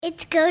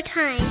It's go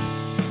time.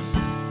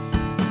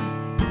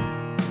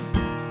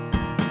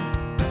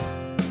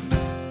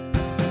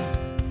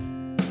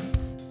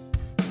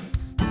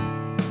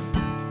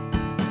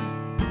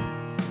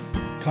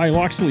 Kai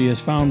Loxley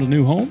has found a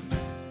new home,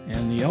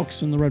 and the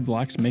Elks and the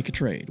RedBlacks make a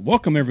trade.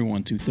 Welcome,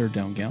 everyone, to Third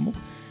Down Gamble.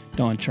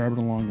 Don Charbon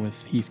along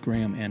with Heath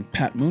Graham and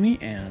Pat Mooney,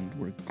 and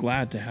we're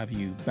glad to have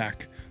you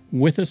back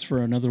with us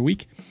for another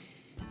week.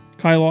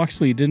 Kai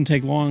Loxley, didn't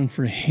take long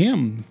for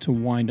him to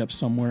wind up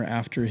somewhere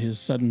after his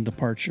sudden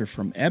departure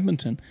from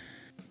Edmonton.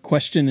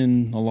 Question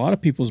in a lot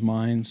of people's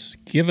minds,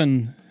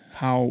 given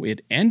how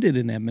it ended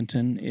in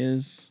Edmonton,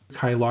 is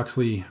Kai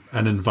Loxley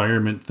an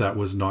environment that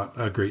was not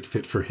a great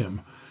fit for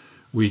him.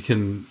 We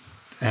can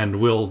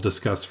and will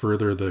discuss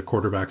further the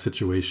quarterback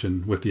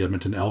situation with the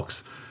Edmonton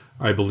Elks.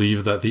 I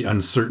believe that the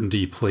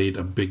uncertainty played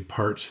a big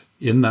part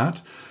in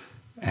that,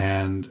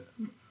 and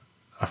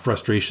a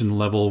frustration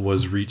level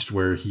was reached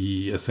where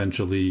he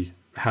essentially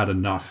had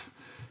enough.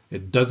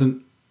 It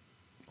doesn't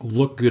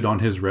look good on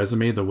his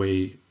resume the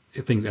way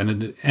things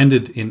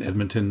ended in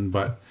Edmonton,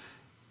 but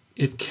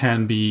it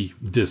can be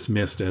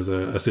dismissed as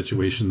a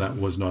situation that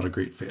was not a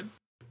great fit.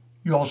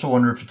 You also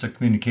wonder if it's a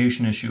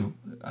communication issue.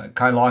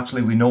 Kai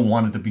Loxley, we know,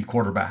 wanted to be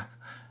quarterback.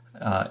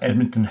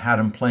 Edmonton had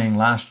him playing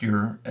last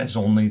year as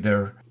only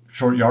their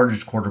short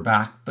yardage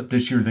quarterback, but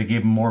this year they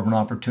gave him more of an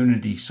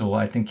opportunity. So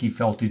I think he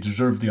felt he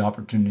deserved the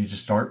opportunity to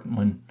start. And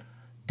when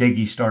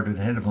Deggy started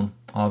ahead of him,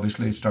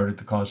 obviously it started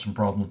to cause some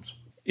problems.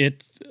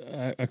 It,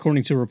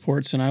 according to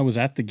reports, and I was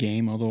at the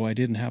game, although I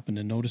didn't happen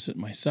to notice it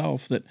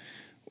myself, that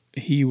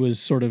he was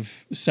sort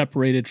of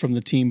separated from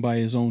the team by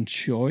his own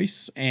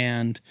choice.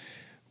 And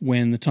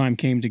when the time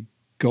came to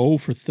go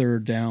for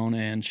third down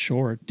and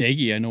short,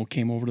 Deggy, I know,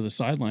 came over to the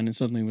sideline and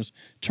suddenly was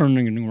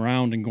turning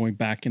around and going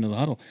back into the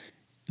huddle.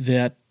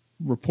 That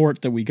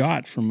report that we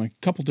got from a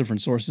couple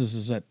different sources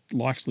is that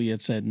Loxley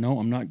had said, no,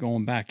 I'm not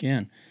going back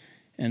in.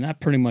 And that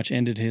pretty much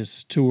ended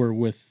his tour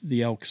with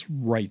the Elks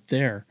right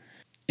there.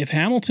 If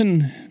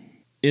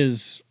Hamilton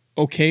is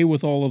okay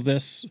with all of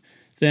this,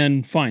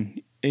 then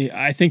fine.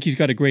 I think he's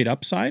got a great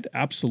upside,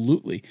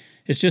 absolutely.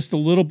 It's just a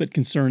little bit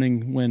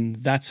concerning when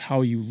that's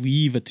how you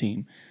leave a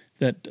team,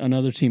 that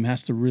another team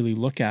has to really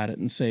look at it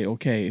and say,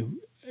 okay,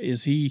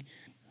 is he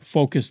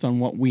focused on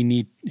what we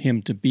need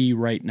him to be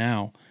right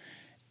now?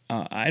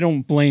 I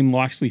don't blame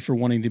Loxley for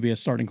wanting to be a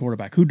starting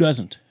quarterback. Who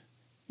doesn't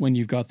when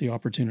you've got the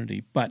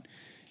opportunity? But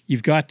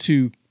you've got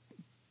to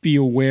be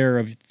aware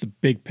of the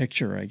big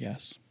picture, I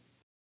guess.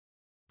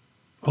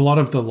 A lot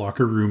of the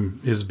locker room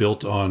is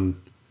built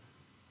on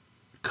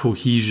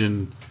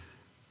cohesion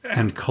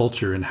and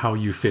culture and how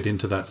you fit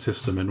into that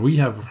system. And we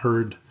have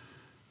heard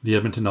the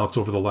Edmonton Elks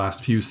over the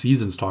last few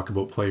seasons talk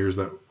about players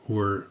that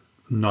were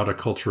not a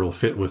cultural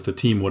fit with the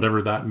team,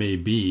 whatever that may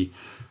be.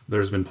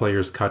 There's been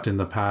players cut in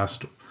the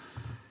past.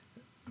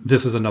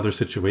 This is another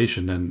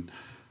situation, and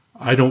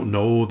I don't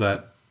know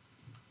that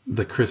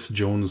the Chris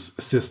Jones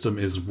system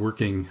is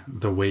working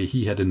the way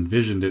he had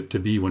envisioned it to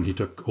be when he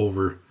took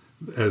over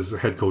as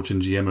head coach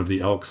and GM of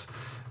the Elks.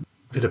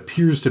 It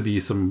appears to be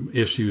some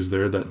issues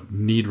there that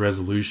need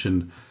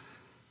resolution,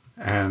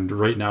 and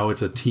right now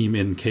it's a team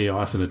in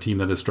chaos and a team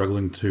that is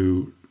struggling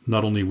to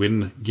not only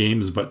win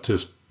games but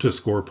to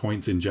score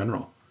points in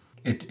general.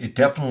 It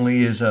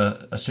definitely is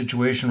a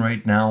situation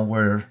right now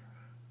where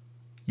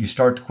you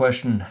start to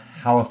question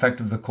how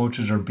effective the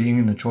coaches are being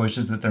in the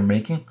choices that they're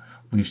making.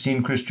 We've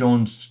seen Chris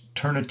Jones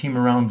turn a team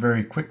around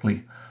very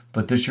quickly,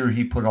 but this year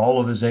he put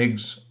all of his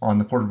eggs on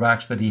the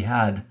quarterbacks that he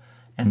had,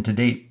 and to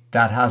date,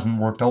 that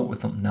hasn't worked out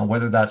with him. Now,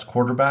 whether that's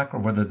quarterback or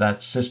whether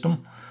that's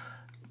system,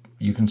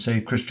 you can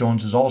say Chris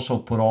Jones has also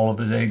put all of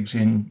his eggs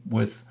in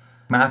with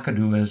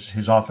McAdoo as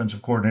his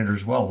offensive coordinator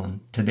as well.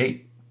 And to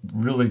date,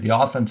 really the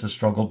offense has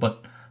struggled,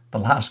 but the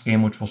last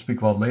game, which we'll speak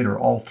about later,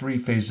 all three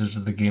phases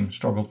of the game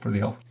struggled for the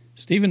Elks.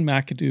 Stephen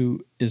McAdoo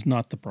is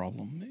not the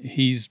problem.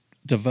 He's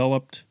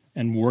developed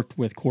and worked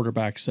with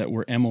quarterbacks that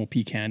were MOP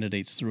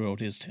candidates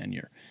throughout his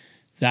tenure.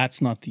 That's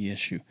not the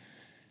issue.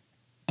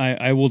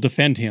 I will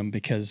defend him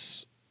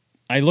because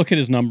I look at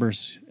his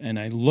numbers and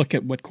I look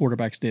at what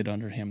quarterbacks did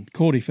under him.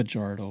 Cody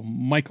Fajardo,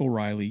 Michael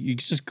Riley, you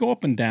just go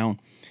up and down.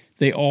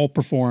 They all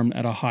perform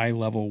at a high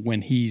level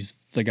when he's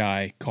the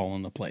guy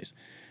calling the plays.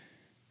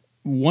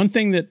 One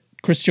thing that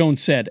Chris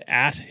Jones said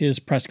at his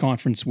press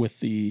conference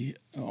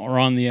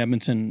on the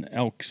Edmonton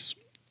Elks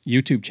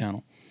YouTube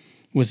channel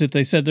was that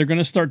they said they're going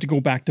to start to go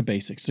back to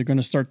basics. They're going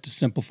to start to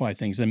simplify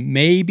things. And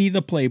maybe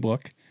the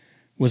playbook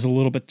was a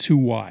little bit too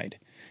wide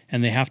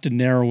and they have to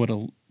narrow it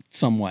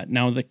somewhat.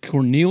 Now that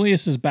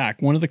Cornelius is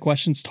back, one of the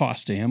questions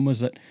tossed to him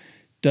was that,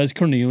 does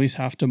Cornelius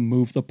have to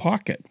move the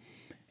pocket?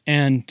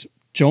 And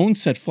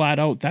Jones said flat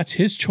out, that's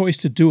his choice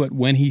to do it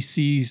when he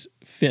sees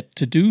fit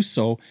to do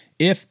so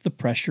if the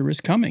pressure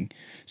is coming.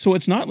 So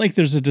it's not like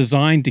there's a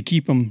design to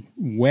keep him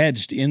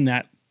wedged in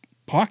that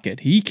pocket.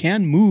 He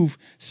can move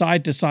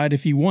side to side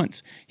if he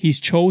wants.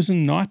 He's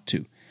chosen not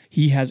to.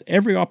 He has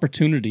every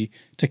opportunity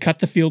to cut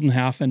the field in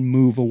half and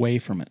move away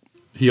from it.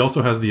 He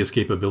also has the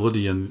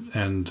escapability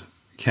and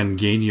can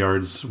gain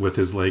yards with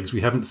his legs.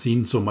 We haven't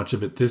seen so much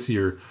of it this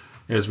year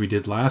as we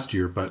did last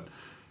year. But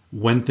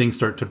when things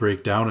start to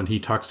break down and he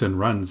tucks and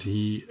runs,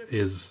 he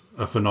is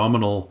a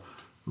phenomenal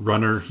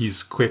runner.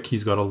 He's quick.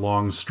 He's got a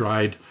long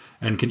stride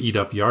and can eat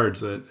up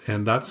yards.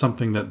 And that's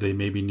something that they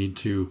maybe need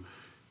to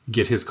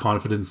get his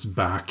confidence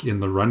back in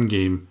the run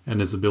game and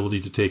his ability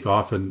to take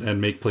off and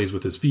make plays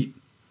with his feet.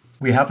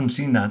 We haven't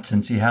seen that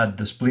since he had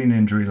the spleen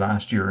injury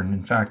last year. And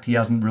in fact, he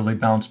hasn't really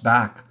bounced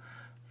back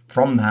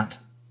from that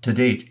to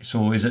date.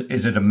 So is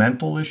it a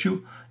mental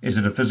issue? Is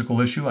it a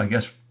physical issue? I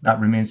guess that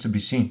remains to be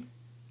seen.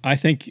 I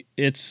think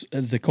it's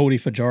the Cody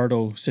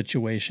Fajardo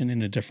situation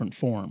in a different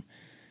form.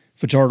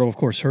 Fajardo, of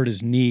course, hurt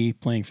his knee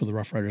playing for the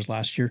Rough Riders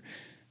last year.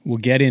 We'll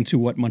get into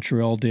what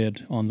Montreal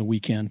did on the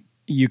weekend.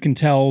 You can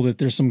tell that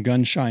there's some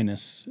gun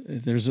shyness.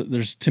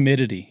 There's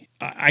timidity.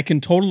 I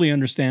can totally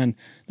understand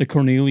the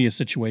Cornelius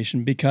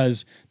situation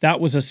because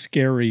that was a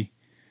scary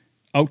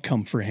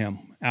outcome for him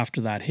after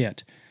that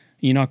hit.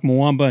 Enoch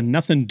Mwamba,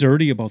 nothing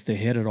dirty about the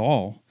hit at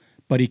all,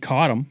 but he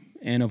caught him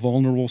in a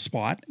vulnerable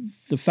spot.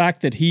 The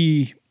fact that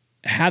he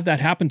had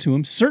that happen to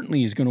him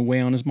certainly is going to weigh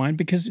on his mind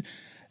because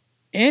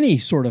any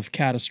sort of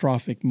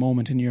catastrophic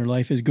moment in your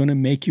life is going to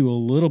make you a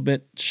little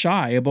bit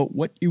shy about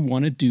what you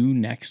want to do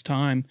next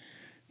time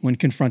when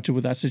confronted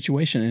with that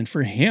situation. And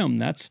for him,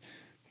 that's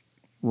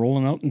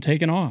rolling out and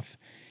taking off.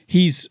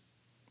 He's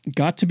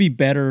got to be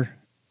better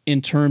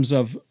in terms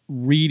of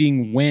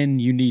reading when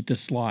you need to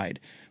slide.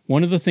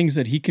 One of the things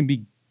that he can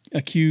be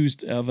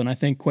accused of, and I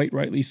think quite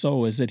rightly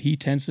so, is that he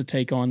tends to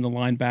take on the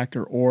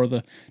linebacker or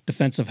the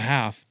defensive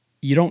half.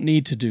 You don't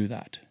need to do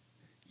that.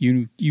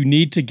 You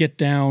need to get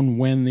down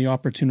when the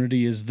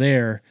opportunity is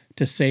there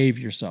to save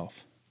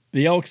yourself.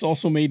 The Elks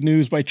also made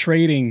news by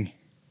trading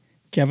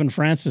Kevin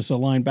Francis, a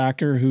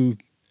linebacker who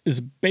is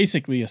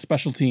basically a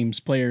special teams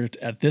player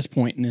at this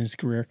point in his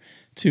career,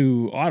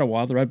 to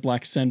Ottawa. The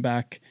RedBlacks send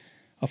back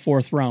a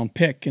 4th-round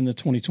pick in the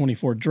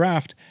 2024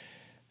 draft.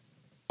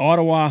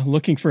 Ottawa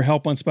looking for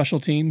help on special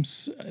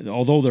teams,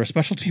 although their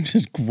special teams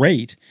is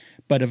great,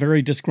 but a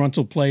very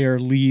disgruntled player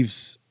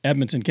leaves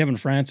Edmonton. Kevin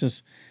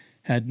Francis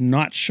had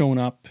not shown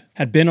up,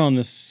 had been on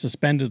the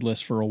suspended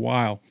list for a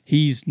while.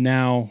 He's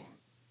now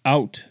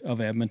out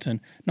of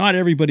Edmonton. Not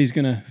everybody's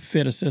going to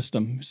fit a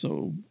system,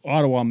 so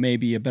Ottawa may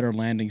be a better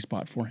landing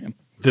spot for him.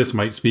 This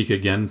might speak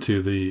again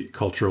to the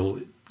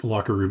cultural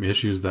locker room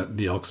issues that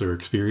the Elks are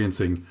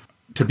experiencing.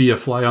 To be a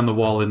fly on the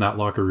wall in that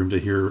locker room, to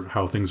hear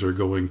how things are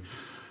going.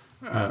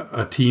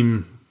 A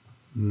team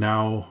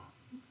now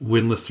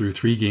winless through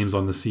 3 games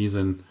on the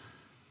season,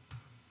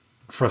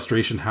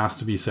 frustration has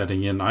to be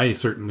setting in. I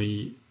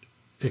certainly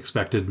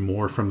expected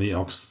more from the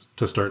Elks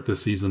to start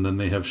this season than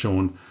they have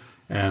shown,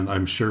 and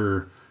I'm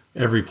sure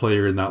every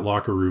player in that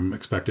locker room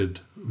expected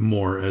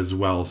more as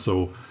well.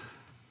 So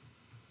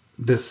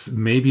this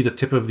may be the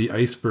tip of the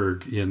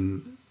iceberg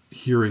in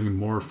hearing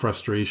more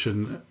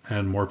frustration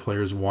and more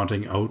players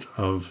wanting out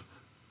of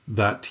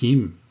that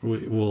team.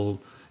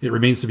 It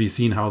remains to be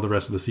seen how the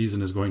rest of the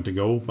season is going to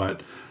go,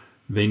 but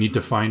they need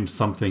to find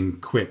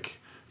something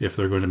quick if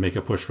they're going to make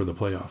a push for the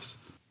playoffs.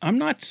 I'm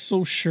not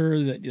so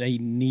sure that they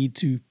need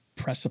to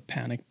press a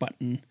panic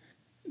button.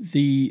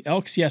 The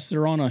Elks, yes,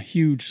 they're on a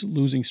huge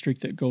losing streak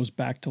that goes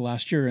back to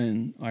last year,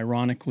 and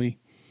ironically,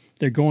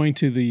 they're going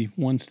to the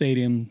one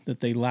stadium that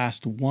they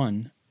last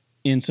won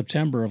in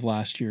September of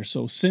last year.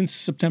 So since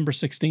September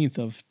 16th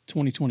of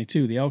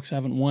 2022, the Elks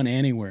haven't won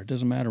anywhere. It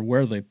doesn't matter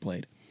where they've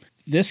played.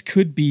 This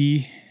could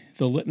be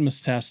the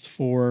litmus test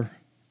for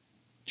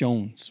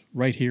Jones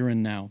right here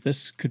and now.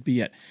 This could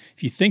be it.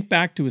 If you think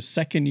back to his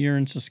second year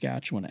in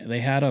Saskatchewan, they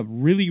had a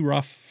really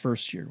rough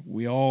first year.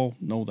 We all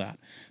know that.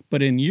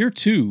 But in year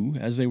 2,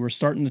 as they were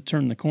starting to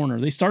turn the corner,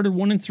 they started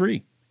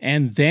 1-3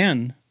 and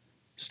then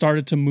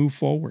started to move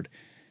forward.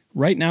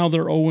 Right now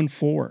they're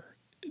 0-4.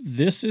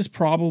 This is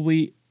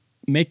probably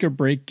make or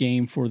break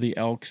game for the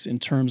Elks in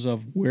terms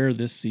of where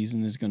this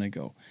season is going to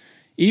go.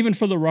 Even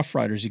for the Rough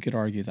Riders, you could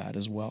argue that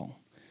as well.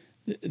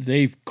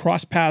 They've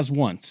crossed paths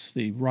once.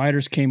 The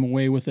Riders came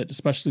away with it,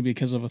 especially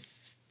because of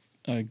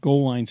a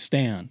goal line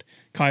stand.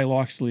 Kyle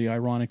Loxley,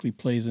 ironically,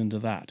 plays into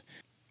that.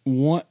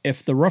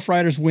 If the Rough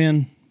Riders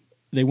win,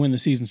 they win the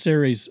season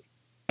series.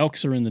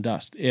 Elks are in the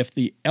dust. If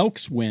the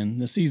Elks win,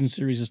 the season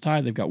series is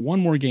tied. They've got one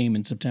more game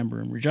in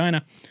September in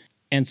Regina,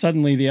 and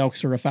suddenly the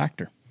Elks are a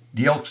factor.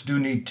 The Elks do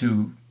need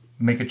to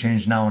make a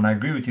change now, and I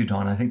agree with you,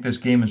 Don. I think this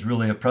game is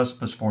really a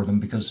precipice for them,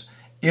 because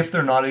if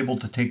they're not able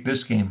to take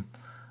this game,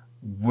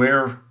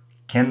 where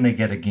can they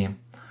get a game?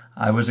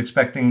 I was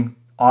expecting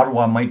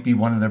Ottawa might be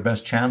one of their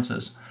best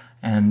chances,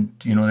 and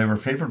they were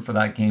favored for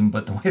that game,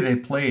 but the way they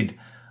played,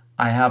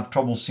 I have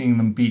trouble seeing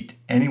them beat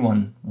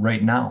anyone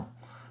right now.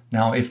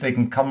 Now, if they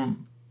can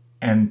come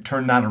and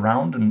turn that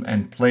around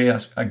and play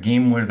a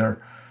game where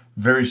they're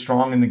very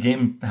strong in the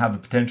game, have the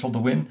potential to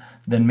win,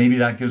 then maybe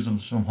that gives them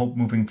some hope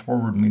moving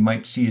forward, and we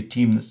might see a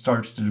team that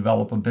starts to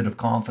develop a bit of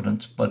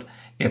confidence. But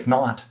if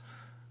not,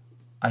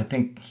 I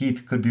think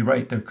Heath could be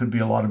right. There could be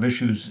a lot of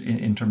issues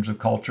in terms of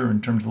culture,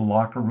 in terms of the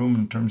locker room,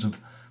 in terms of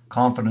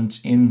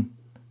confidence in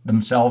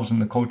themselves and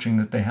the coaching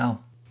that they have.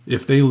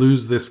 If they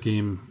lose this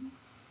game,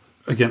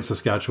 against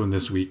Saskatchewan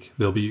this week.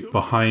 They'll be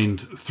behind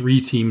 3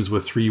 teams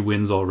with 3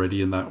 wins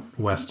already in that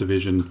West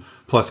Division,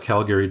 plus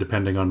Calgary,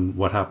 depending on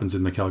what happens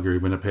in the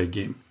Calgary-Winnipeg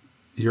game.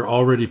 You're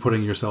already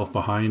putting yourself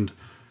behind.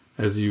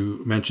 As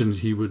you mentioned,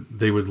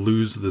 they would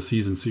lose the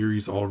season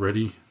series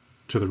already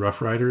to the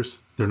Rough Riders.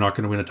 They're not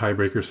going to win a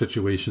tiebreaker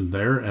situation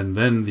there. And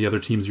then the other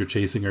teams you're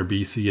chasing are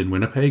BC and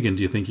Winnipeg. And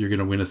do you think you're going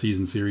to win a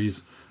season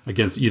series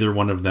against either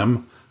one of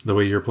them the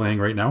way you're playing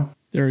right now?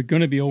 They're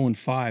going to be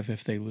 0-5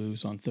 if they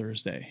lose on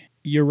Thursday.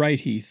 You're right,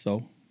 Heath,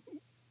 though.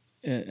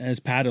 As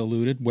Pat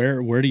alluded,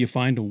 where do you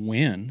find a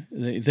win?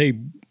 The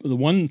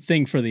one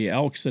thing for the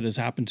Elks that has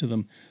happened to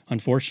them,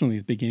 unfortunately,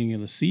 at the beginning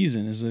of the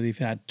season is that they've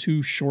had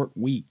 2 short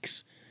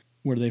weeks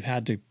where they've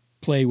had to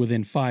play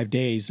within 5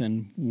 days,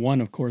 and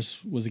one, of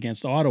course, was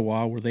against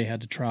Ottawa, where they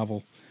had to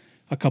travel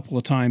a couple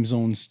of time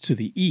zones to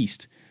the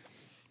east.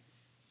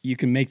 You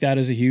can make that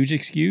as a huge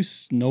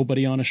excuse.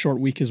 Nobody on a short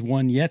week has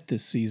won yet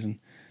this season.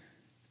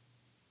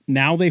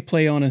 Now they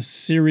play on a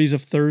series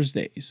of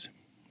Thursdays,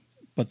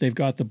 but they've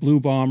got the Blue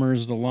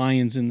Bombers, the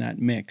Lions in that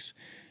mix.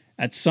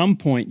 At some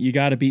point, you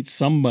got to beat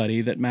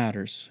somebody that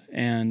matters.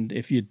 And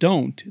if you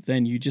don't,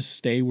 then you just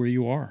stay where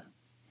you are.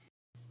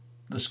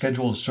 The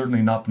schedule has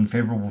certainly not been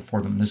favorable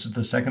for them. This is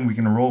the second week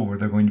in a row where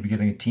they're going to be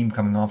getting a team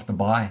coming off the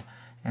bye.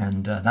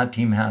 And that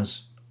team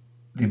has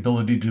the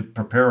ability to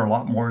prepare a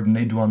lot more than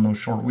they do on those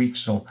short weeks.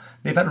 So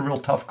they've had a real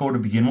tough go to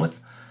begin with.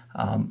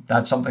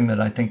 That's something that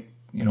I think,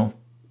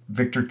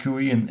 Victor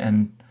Cooey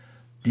and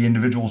the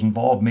individuals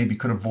involved maybe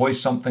could have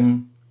voiced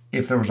something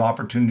if there was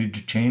opportunity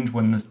to change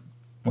when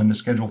the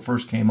schedule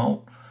first came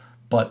out.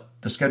 But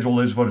the schedule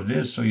is what it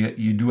is, so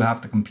you do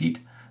have to compete.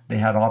 They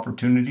had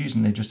opportunities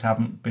and they just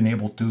haven't been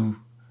able to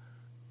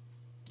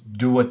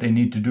do what they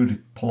need to do to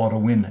pull out a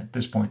win at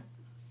this point.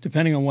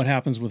 Depending on what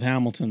happens with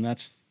Hamilton,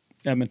 that's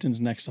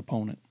Edmonton's next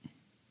opponent.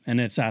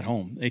 And it's at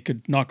home. They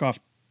could knock off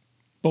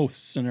both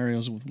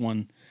scenarios with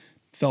one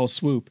fell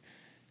swoop.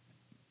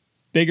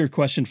 Bigger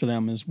question for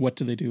them is what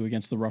do they do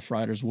against the Rough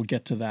Riders? We'll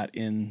get to that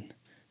in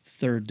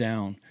third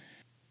down.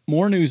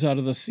 More news out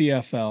of the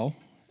CFL,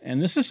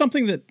 and this is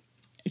something that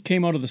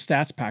came out of the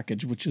stats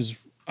package, which is,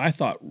 I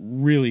thought,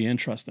 really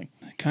interesting.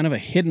 Kind of a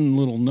hidden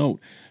little note,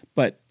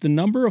 but the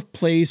number of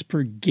plays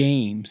per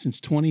game since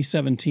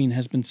 2017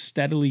 has been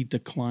steadily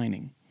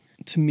declining.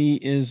 To me,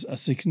 is a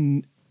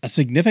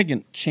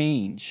significant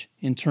change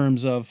in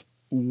terms of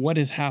what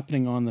is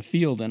happening on the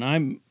field, and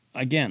I'm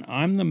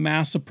the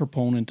massive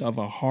proponent of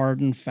a hard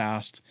and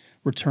fast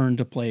return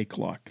to play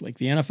clock. Like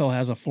the NFL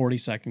has a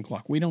 40-second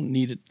clock. We don't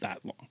need it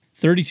that long.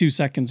 32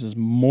 seconds is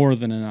more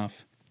than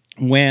enough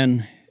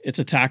when it's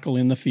a tackle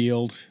in the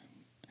field.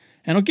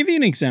 And I'll give you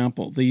an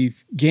example. The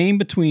game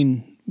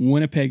between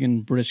Winnipeg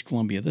and British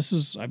Columbia, this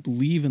is, I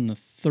believe, in the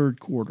third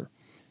quarter.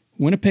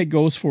 Winnipeg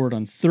goes for it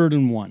on 3rd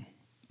and 1.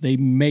 They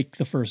make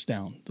the first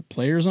down. The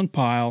players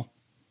unpile.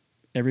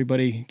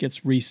 Everybody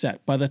gets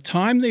reset. By the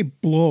time they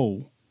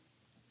blow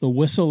the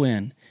whistle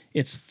in,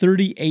 it's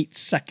 38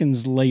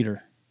 seconds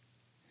later.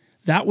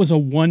 That was a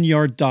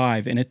 1-yard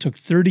dive, and it took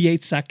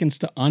 38 seconds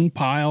to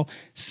unpile,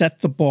 set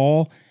the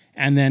ball,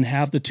 and then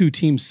have the two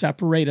teams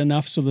separate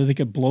enough so that they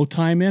could blow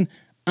time in.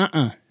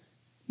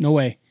 No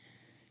way.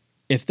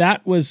 If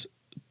that was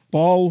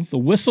ball, the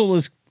whistle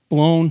is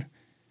blown,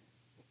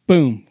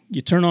 boom, you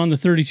turn on the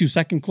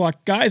 32-second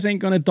clock. Guys ain't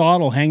going to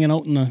dawdle hanging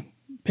out in the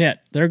pit.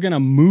 They're going to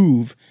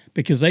move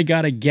because they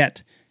got to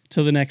get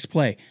to the next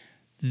play.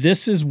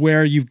 This is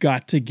where you've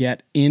got to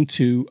get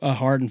into a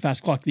hard and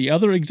fast clock. The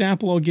other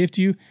example I'll give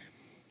to you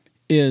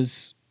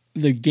is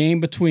the game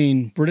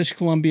between British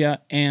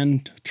Columbia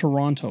and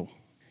Toronto.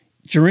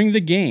 During the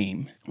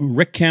game,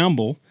 Rick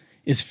Campbell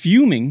is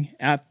fuming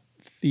at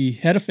the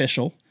head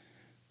official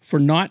for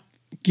not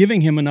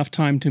giving him enough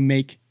time to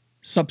make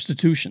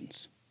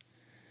substitutions.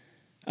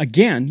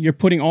 Again, you're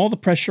putting all the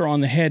pressure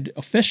on the head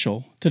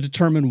official to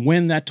determine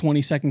when that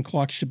 20-second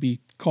clock should be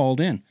called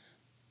in.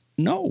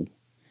 No.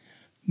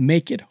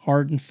 Make it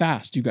hard and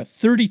fast. You've got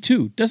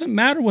 32. Doesn't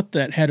matter what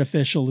that head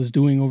official is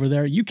doing over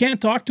there. You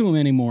can't talk to him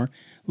anymore.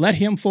 Let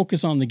him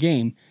focus on the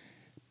game.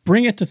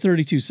 Bring it to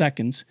 32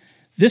 seconds.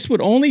 This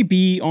would only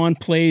be on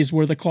plays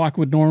where the clock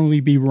would normally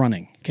be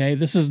running. Okay,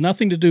 this has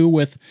nothing to do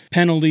with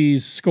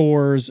penalties,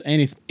 scores,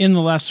 anything in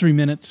the last 3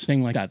 minutes,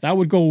 thing like that. That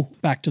would go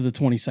back to the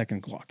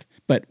 20-second clock.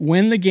 But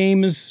when the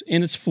game is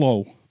in its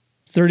flow,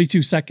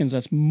 32 seconds,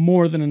 that's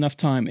more than enough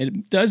time.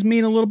 It does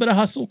mean a little bit of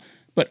hustle,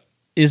 but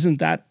isn't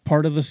that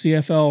part of the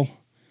CFL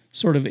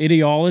sort of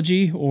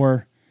ideology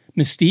or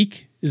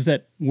mystique, is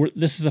that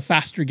this is a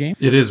faster game?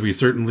 It is. We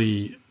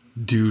certainly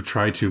do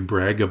try to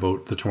brag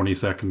about the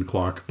 20-second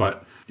clock,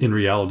 but in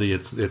reality,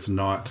 it's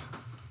not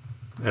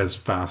as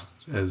fast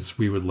as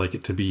we would like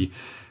it to be.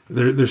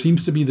 There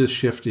seems to be this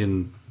shift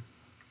in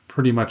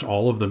pretty much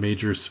all of the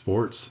major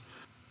sports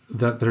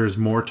that there's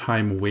more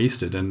time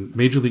wasted, and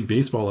Major League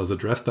Baseball has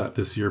addressed that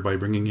this year by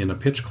bringing in a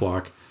pitch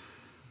clock.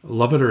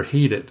 Love it or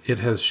hate it, it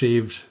has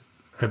shaved,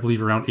 I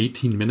believe, around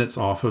 18 minutes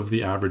off of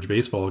the average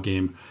baseball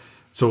game.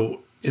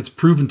 So it's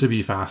proven to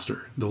be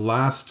faster. The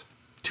last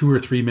 2 or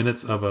 3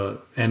 minutes of a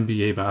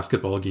NBA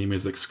basketball game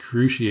is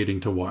excruciating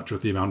to watch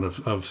with the amount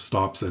of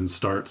stops and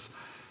starts.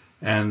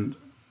 And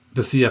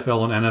the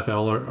CFL and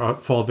NFL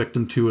fall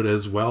victim to it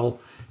as well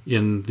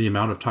in the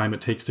amount of time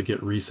it takes to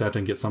get reset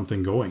and get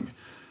something going.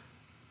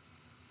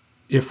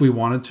 If we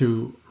wanted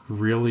to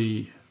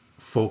really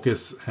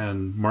focus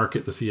and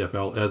market the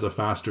CFL as a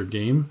faster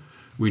game,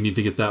 we need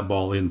to get that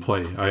ball in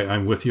play.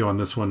 I'm with you on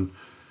this one.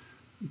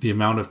 The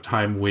amount of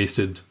time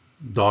wasted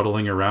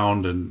dawdling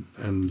around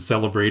and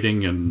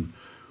celebrating and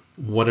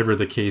whatever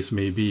the case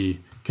may be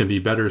can be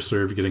better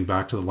served getting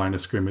back to the line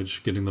of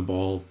scrimmage, getting the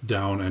ball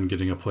down, and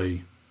getting a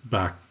play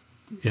back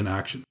in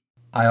action.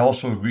 I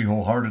also agree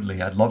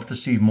wholeheartedly. I'd love to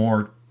see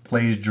more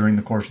plays during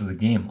the course of the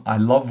game. I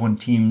love when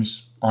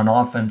teams on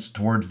offense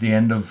towards the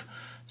end of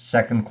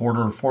second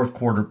quarter or fourth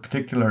quarter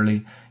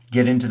particularly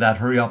get into that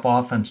hurry-up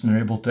offense and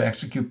they're able to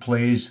execute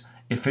plays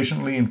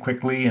efficiently and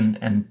quickly,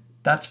 and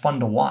that's fun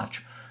to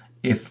watch.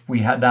 If we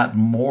had that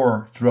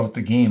more throughout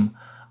the game,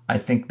 I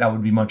think that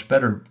would be much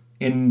better.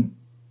 In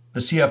the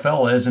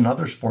CFL, as in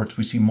other sports,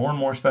 we see more and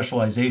more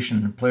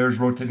specialization and players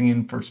rotating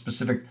in for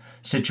specific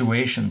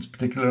situations,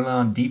 particularly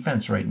on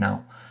defense right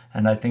now.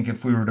 And I think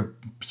if we were to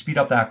speed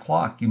up that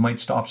clock, you might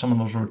stop some of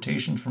those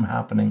rotations from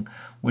happening,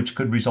 which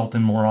could result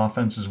in more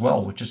offense as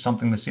well, which is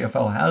something the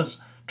CFL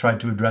has tried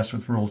to address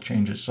with rule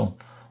changes. So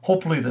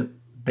hopefully that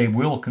they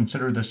will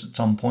consider this at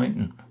some point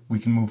and we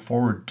can move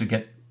forward to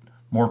get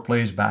more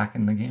plays back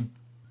in the game.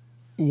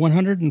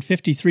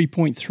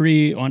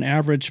 153.3 on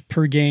average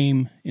per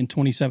game in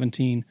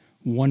 2017,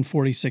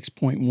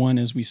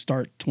 146.1 as we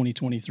start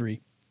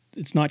 2023.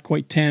 It's not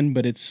quite 10,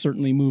 but it's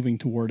certainly moving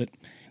toward it.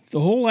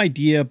 The whole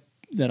idea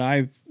that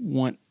I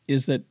want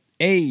is that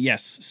A,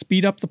 yes,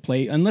 speed up the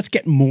play and let's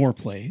get more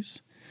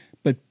plays,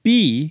 but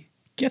B,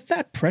 get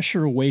that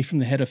pressure away from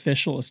the head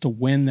official as to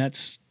when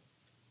that's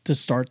to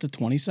start the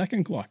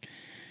 20-second clock.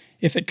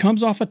 If it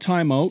comes off a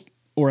timeout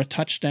or a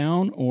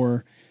touchdown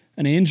or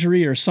an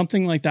injury or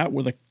something like that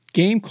where the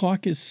game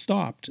clock is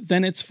stopped,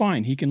 then it's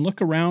fine. He can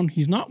look around.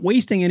 He's not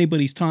wasting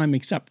anybody's time,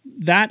 except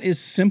that is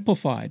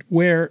simplified.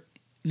 Where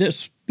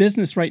this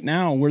business right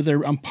now where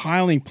they're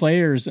umpiling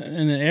players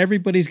and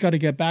everybody's got to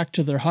get back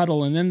to their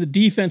huddle, and then the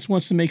defense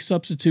wants to make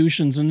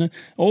substitutions and the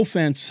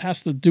offense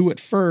has to do it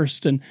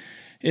first, and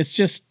it's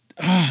just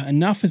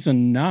enough is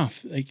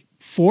enough. Like,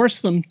 force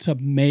them to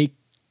make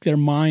their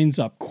minds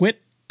up.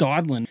 Quit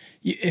dawdling.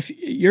 If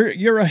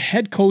you're a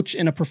head coach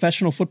in a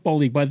professional football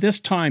league, by this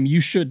time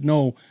you should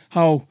know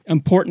how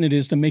important it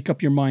is to make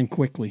up your mind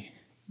quickly.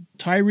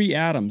 Tyree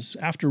Adams,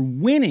 after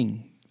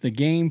winning the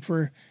game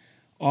for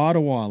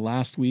Ottawa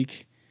last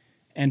week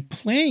and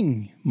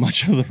playing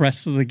much of the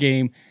rest of the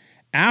game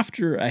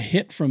after a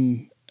hit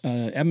from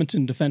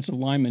Edmonton defensive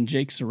lineman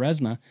Jake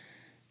Serezna,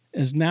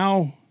 has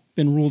now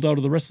been ruled out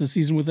of the rest of the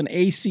season with an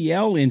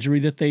ACL injury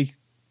that they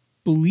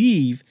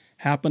believe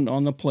happened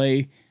on the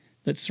play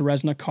that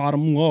Serezna caught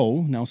him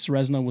low. Now,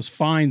 Serezna was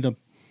fined the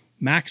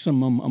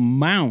maximum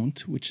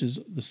amount, which is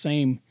the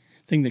same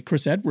thing that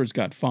Chris Edwards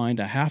got fined,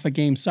 a half a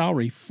game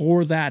salary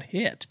for that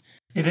hit.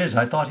 It is.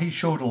 I thought he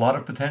showed a lot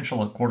of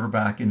potential at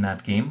quarterback in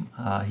that game.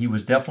 He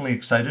was definitely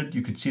excited.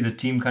 You could see the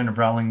team kind of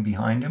rallying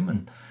behind him,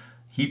 and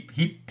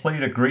he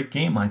played a great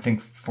game, I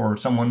think, for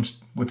someone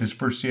with his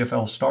first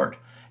CFL start.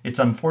 It's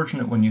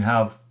unfortunate when you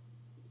have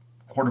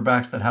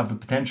quarterbacks that have the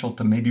potential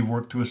to maybe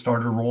work to a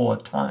starter role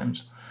at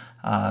times,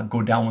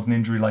 go down with an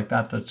injury like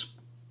that that's,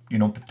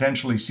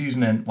 potentially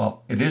season-ending.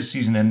 Well, it is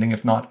season-ending,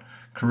 if not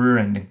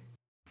career-ending.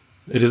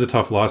 It is a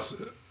tough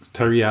loss.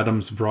 Tyree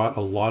Adams brought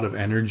a lot of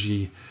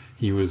energy.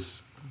 He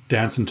was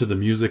dancing to the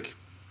music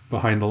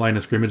behind the line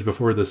of scrimmage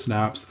before the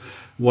snaps.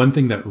 One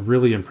thing that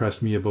really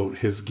impressed me about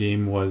his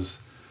game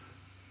was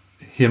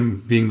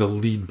him being the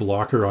lead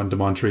blocker on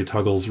Demontre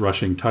Tuggle's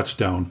rushing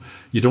touchdown.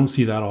 You don't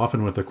see that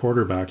often with a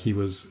quarterback. He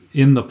was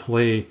in the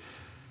play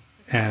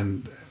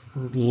and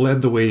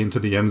led the way into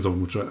the end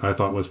zone, which I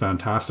thought was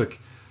fantastic.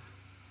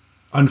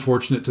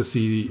 Unfortunate to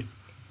see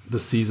the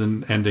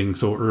season ending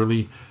so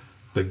early.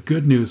 The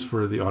good news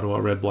for the Ottawa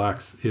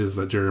RedBlacks is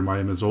that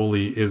Jeremiah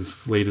Masoli is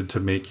slated to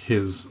make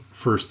his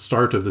first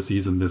start of the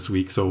season this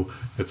week. So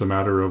it's a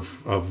matter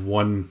of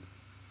one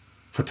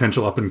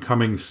potential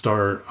up-and-coming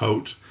star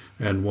out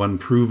and one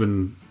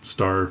proven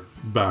star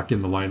back in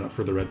the lineup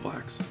for the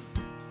RedBlacks.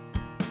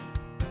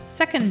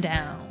 Second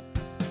down.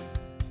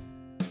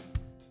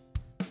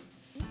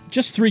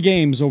 Just 3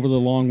 games over the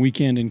long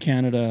weekend in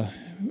Canada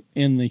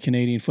in the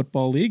Canadian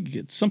Football League.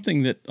 It's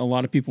something that a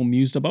lot of people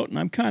mused about, and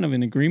I'm kind of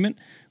in agreement.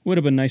 Would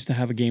have been nice to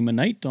have a game a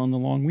night on the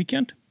long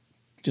weekend.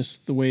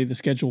 Just the way the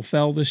schedule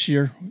fell this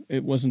year,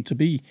 it wasn't to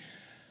be.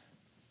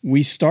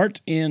 We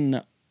start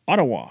in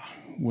Ottawa,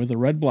 where the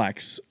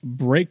RedBlacks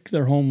break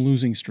their home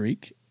losing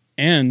streak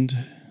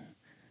and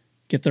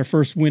get their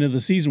first win of the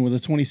season with a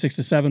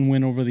 26-7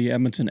 win over the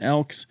Edmonton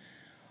Elks.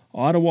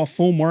 Ottawa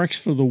full marks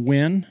for the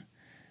win.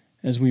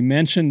 As we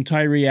mentioned,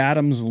 Tyree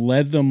Adams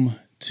led them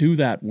to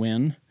that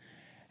win.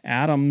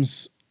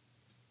 Adams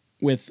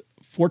with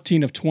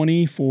 14 of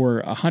 20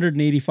 for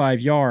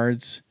 185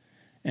 yards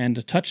and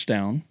a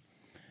touchdown.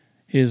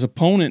 His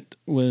opponent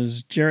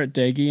was Jarrett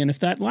Dagey, and if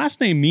that last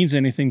name means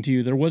anything to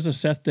you, there was a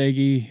Seth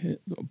Dagey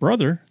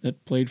brother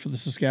that played for the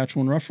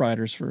Saskatchewan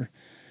Roughriders for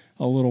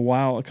a little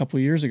while, a couple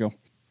of years ago.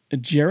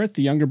 Jarrett,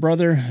 the younger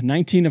brother,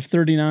 19 of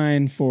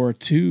 39 for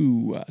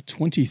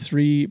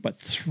 23, but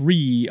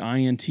 3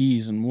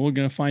 INTs, and we're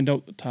going to find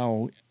out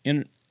how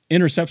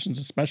interceptions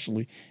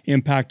especially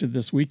impacted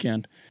this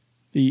weekend.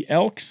 The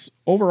Elks,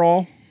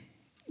 overall,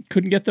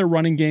 couldn't get their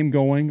running game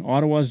going.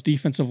 Ottawa's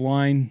defensive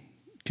line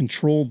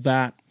controlled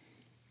that.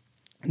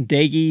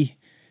 Dagey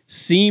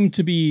seemed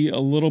to be a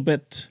little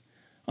bit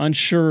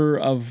unsure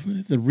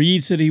of the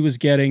reads that he was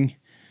getting.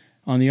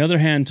 On the other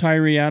hand,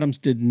 Tyree Adams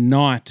did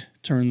not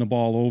turn the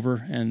ball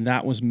over, and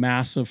that was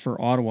massive for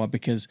Ottawa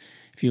because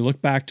if you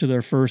look back to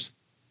their first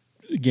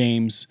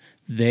games,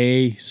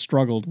 they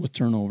struggled with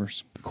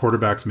turnovers.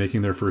 Quarterbacks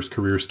making their first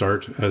career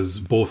start,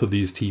 as both of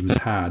these teams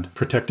had,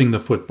 protecting the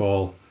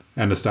football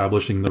and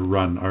establishing the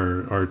run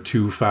are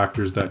two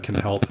factors that can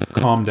help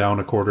calm down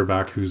a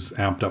quarterback who's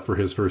amped up for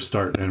his first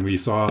start. And we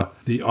saw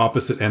the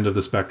opposite end of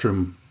the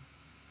spectrum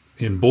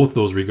in both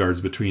those regards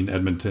between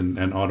Edmonton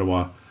and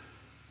Ottawa.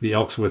 The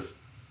Elks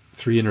with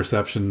 3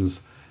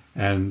 interceptions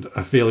and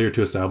a failure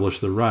to establish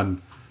the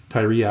run.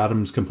 Tyree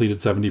Adams completed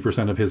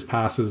 70% of his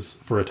passes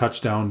for a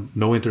touchdown,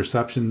 no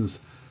interceptions.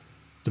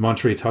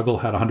 Demontre Tuggle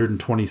had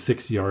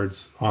 126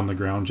 yards on the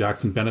ground.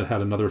 Jackson Bennett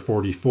had another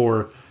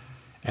 44.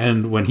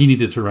 And when he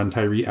needed to run,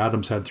 Tyree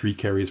Adams had 3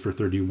 carries for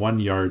 31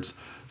 yards.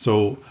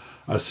 So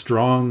a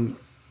strong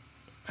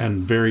and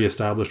very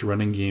established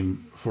running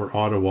game for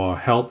Ottawa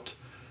helped.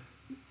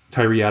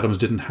 Tyree Adams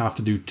didn't have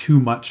to do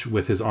too much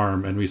with his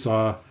arm. And we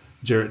saw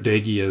Jarrett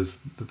Dagey, as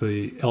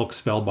the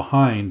Elks fell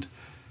behind,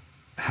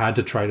 had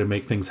to try to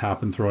make things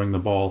happen throwing the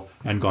ball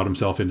and got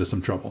himself into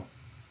some trouble.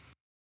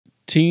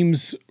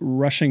 Teams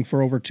rushing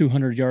for over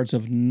 200 yards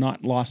have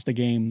not lost a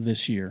game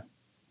this year.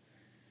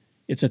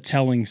 It's a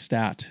telling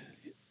stat.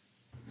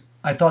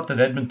 I thought that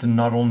Edmonton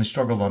not only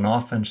struggled on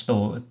offense,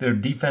 though, their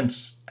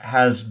defense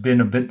has been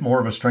a bit more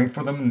of a strength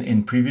for them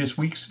in previous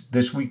weeks.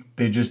 This week,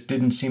 they just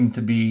didn't seem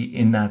to be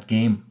in that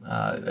game.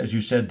 As you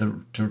said,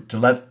 to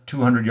let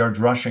 200 yards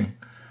rushing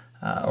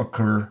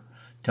occur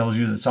tells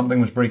you that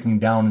something was breaking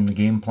down in the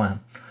game plan.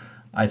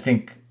 I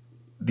think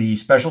the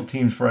special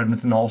teams for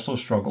Edmonton also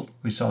struggled.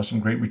 We saw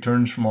some great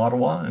returns from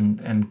Ottawa,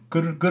 and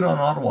good on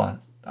Ottawa.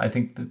 I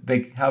think that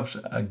they have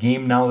a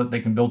game now that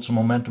they can build some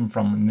momentum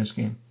from in this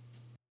game.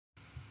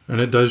 And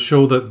it does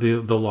show that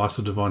the loss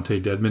of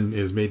Devontae Dedmon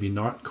is maybe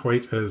not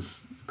quite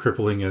as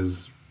crippling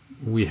as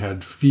we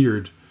had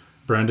feared.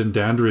 Brandon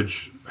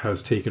Dandridge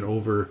has taken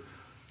over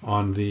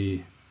on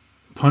the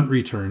punt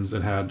returns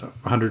and had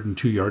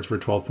 102 yards for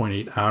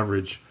 12.8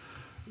 average.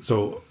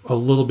 So a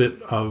little bit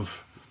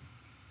of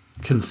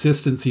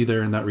consistency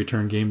there in that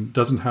return game.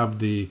 Doesn't have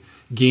the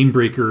game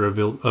breaker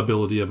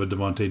ability of a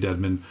Devontae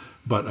Dedmon,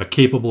 but a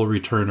capable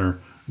returner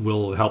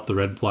will help the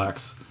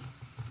RedBlacks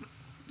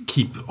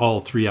keep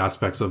all 3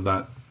 aspects of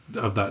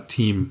that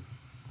team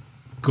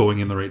going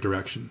in the right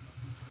direction.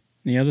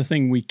 The other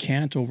thing we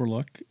can't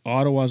overlook,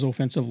 Ottawa's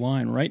offensive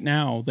line. Right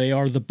now, they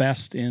are the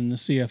best in the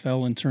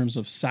CFL in terms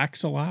of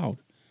sacks allowed.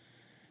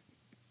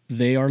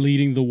 They are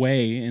leading the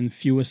way in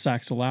fewest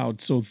sacks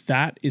allowed. So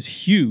that is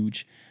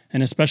huge.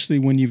 And especially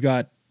when you've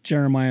got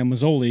Jeremiah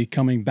Masoli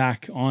coming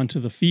back onto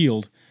the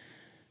field,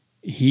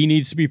 he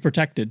needs to be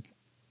protected.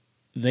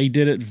 They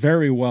did it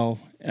very well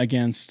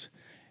against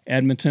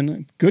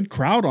Edmonton. Good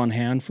crowd on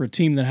hand for a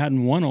team that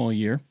hadn't won all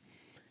year.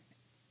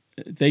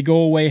 They go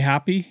away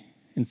happy.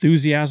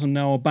 Enthusiasm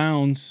now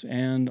abounds,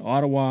 and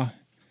Ottawa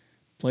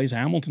plays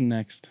Hamilton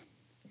next.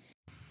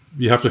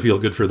 You have to feel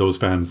good for those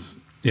fans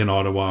in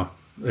Ottawa.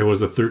 It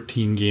was a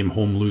 13-game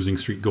home losing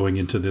streak going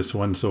into this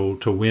one, so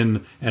to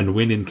win and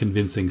win in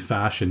convincing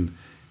fashion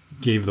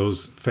gave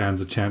those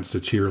fans a chance to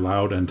cheer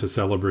loud and to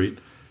celebrate.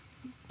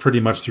 Pretty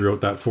much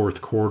throughout that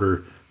fourth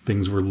quarter,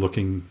 things were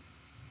looking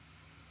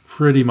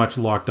pretty much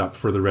locked up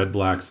for the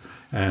RedBlacks,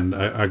 and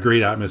a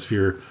great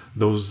atmosphere.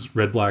 Those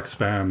RedBlacks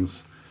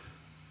fans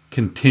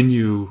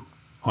continue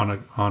on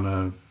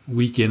a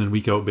week in and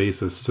week out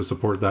basis to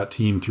support that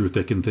team through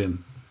thick and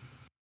thin.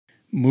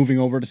 Moving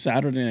over to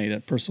Saturday night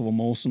at Percival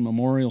Molson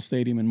Memorial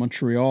Stadium in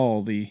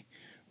Montreal, the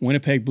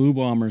Winnipeg Blue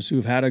Bombers,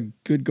 who've had a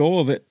good go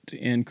of it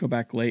in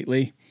Quebec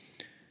lately,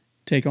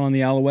 take on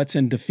the Alouettes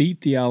and defeat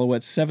the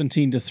Alouettes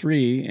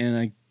 17-3 in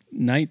a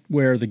night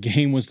where the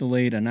game was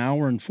delayed an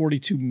hour and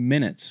 42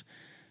 minutes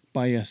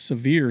by a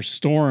severe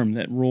storm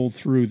that rolled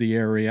through the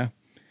area.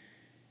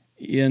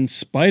 In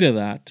spite of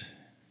that,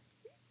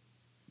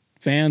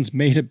 fans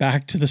made it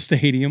back to the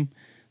stadium.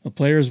 The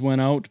players went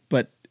out,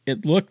 but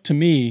it looked to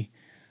me,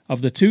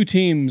 of the 2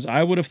 teams,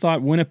 I would have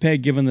thought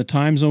Winnipeg, given the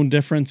time zone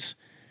difference,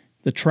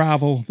 the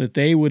travel, that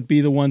they would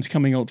be the ones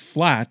coming out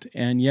flat,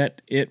 and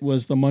yet it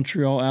was the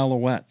Montreal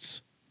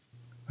Alouettes.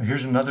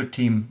 Here's another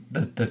team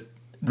that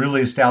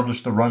really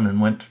established the run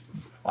and went,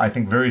 I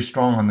think, very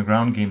strong on the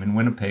ground game in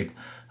Winnipeg.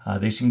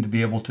 They seemed to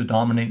be able to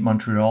dominate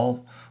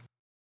Montreal.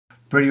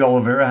 Brady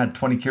Oliveira had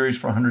 20 carries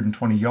for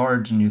 120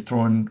 yards, and you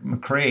throw in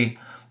McRae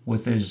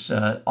with his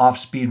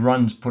off-speed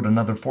runs, put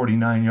another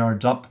 49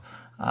 yards up.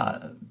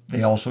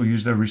 They also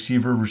used their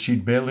receiver,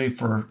 Rasheed Bailey,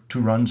 for 2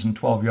 runs and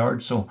 12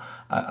 yards. So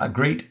a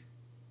great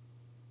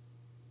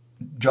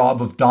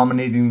job of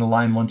dominating the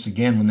line once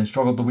again. When they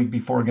struggled the week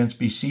before against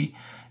BC,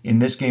 in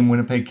this game,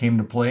 Winnipeg came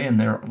to play, and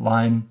their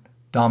line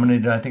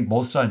dominated, I think,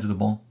 both sides of the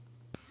ball.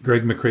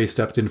 Greg McRae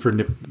stepped in for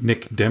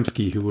Nick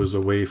Dembski, who was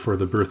away for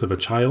the birth of a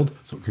child.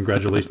 So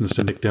congratulations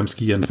to Nick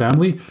Dembski and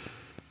family.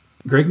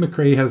 Greg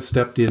McRae has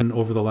stepped in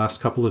over the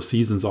last couple of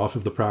seasons off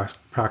of the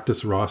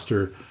practice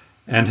roster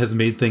and has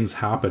made things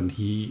happen.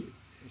 He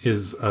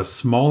is a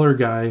smaller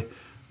guy,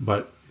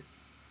 but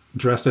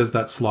dressed as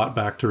that slot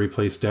back to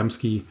replace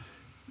Dembski.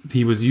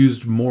 He was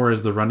used more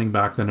as the running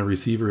back than a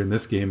receiver in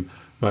this game,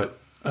 but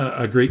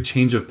a great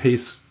change of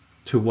pace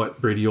to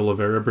what Brady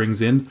Oliveira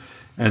brings in.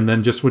 And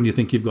then just when you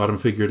think you've got him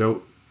figured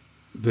out,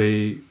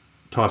 they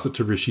toss it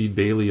to Rasheed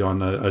Bailey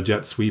on a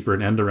jet sweep or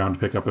an end around to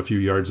pick up a few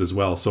yards as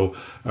well. So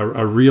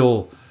a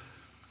real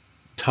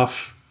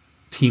tough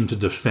team to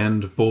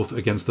defend both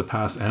against the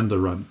pass and the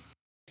run.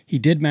 He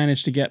did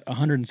manage to get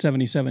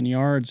 177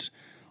 yards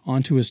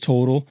onto his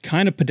total.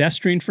 Kind of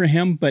pedestrian for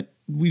him, but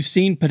we've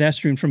seen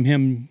pedestrian from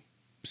him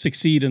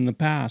succeed in the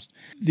past.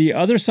 The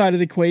other side of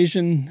the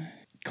equation,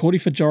 Cody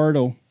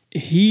Fajardo,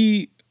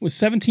 he was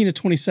 17 of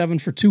 27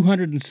 for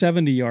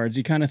 270 yards.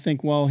 You kind of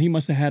think, well, he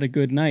must have had a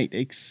good night,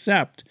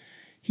 except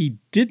he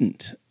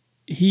didn't.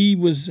 He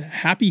was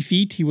happy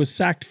feet. He was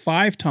sacked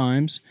 5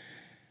 times.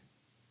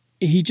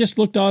 He just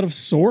looked out of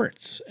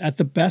sorts at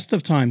the best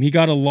of time. He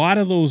got a lot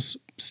of those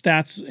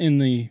stats in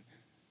the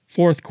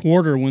fourth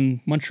quarter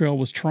when Montreal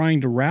was trying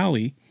to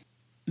rally.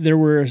 There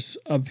was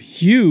a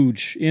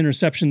huge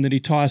interception that he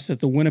tossed at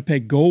the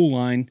Winnipeg goal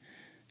line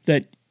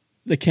that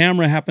the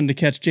camera happened to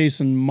catch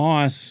Jason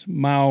Moss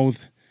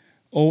mouth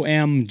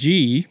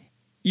OMG.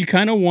 You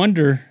kind of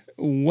wonder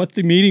what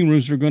the meeting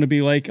rooms were going to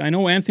be like. I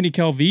know Anthony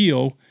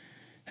Calvillo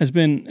has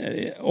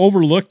been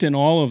overlooked in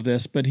all of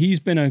this, but he's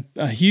been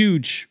a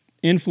huge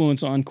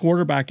influence on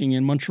quarterbacking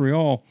in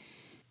Montreal.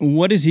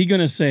 What is he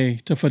going to say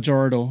to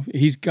Fajardo?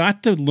 He's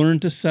got to learn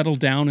to settle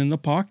down in the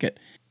pocket.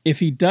 If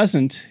he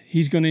doesn't,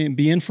 he's going to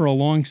be in for a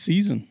long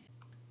season.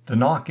 The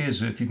knock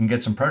is, if you can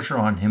get some pressure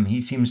on him,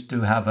 he seems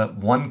to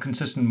have one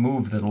consistent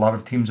move that a lot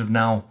of teams have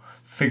now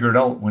figured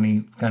out when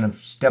he kind of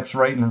steps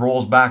right and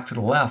rolls back to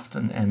the left.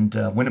 And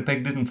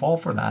Winnipeg didn't fall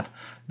for that.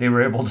 They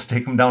were able to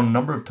take him down a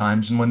number of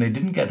times. And when they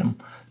didn't get him,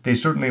 they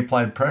certainly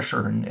applied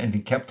pressure. And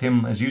he kept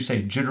him, as you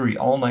say, jittery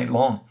all night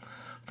long.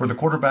 For the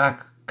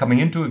quarterback coming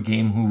into a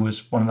game who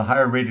was one of the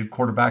higher rated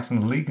quarterbacks in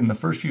the league in the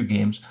first few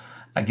games,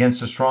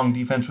 against a strong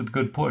defense with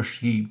good push,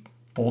 he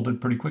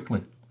folded pretty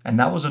quickly. And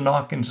that was a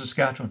knock in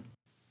Saskatchewan.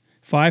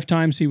 5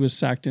 times he was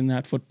sacked in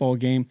that football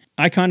game.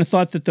 I kind of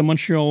thought that the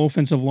Montreal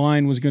offensive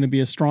line was going to be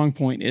a strong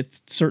point.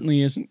 It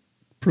certainly isn't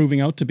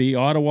proving out to be.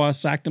 Ottawa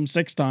sacked him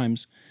 6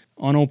 times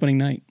on opening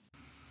night.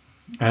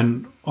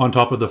 And on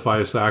top of the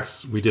 5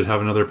 sacks, we did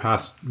have another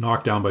pass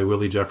knocked down by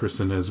Willie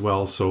Jefferson as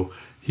well. So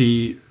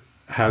he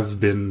has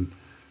been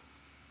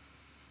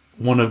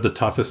one of the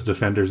toughest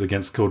defenders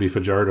against Cody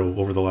Fajardo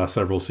over the last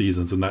several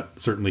seasons, and that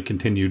certainly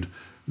continued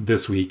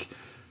this week.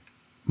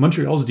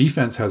 Montreal's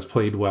defense has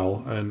played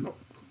well, and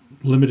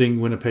limiting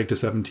Winnipeg to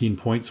 17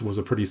 points was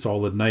a pretty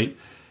solid night.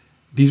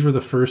 These were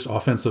the first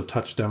offensive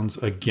touchdowns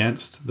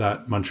against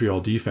that Montreal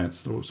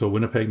defense. So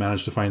Winnipeg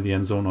managed to find the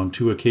end zone on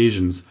 2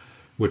 occasions,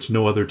 which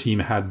no other team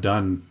had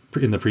done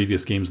in the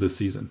previous games this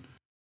season.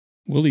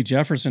 Willie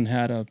Jefferson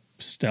had a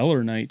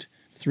stellar night.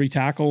 3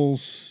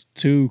 tackles,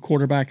 2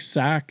 quarterback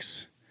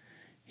sacks.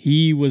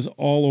 He was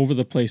all over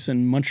the place,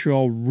 and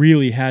Montreal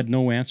really had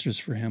no answers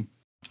for him.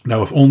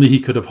 Now, if only he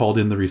could have hauled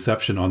in the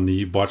reception on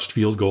the botched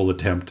field goal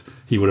attempt,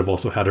 he would have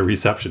also had a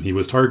reception. He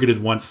was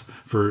targeted once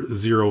for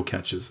 0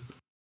 catches.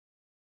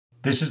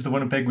 This is the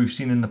Winnipeg we've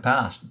seen in the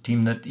past. A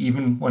team that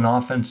even when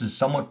offense is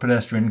somewhat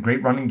pedestrian,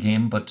 great running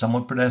game, but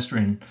somewhat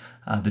pedestrian,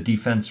 the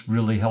defense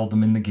really held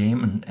them in the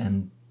game.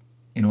 And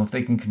you know, if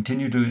they can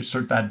continue to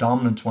assert that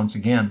dominance once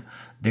again,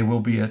 they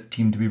will be a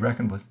team to be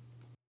reckoned with.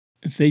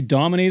 They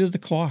dominated the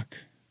clock.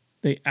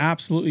 They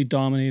absolutely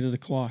dominated the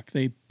clock.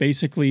 They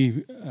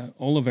basically,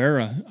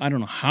 Oliveira, I don't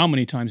know how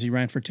many times he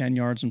ran for 10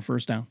 yards and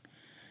first down.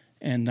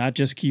 And that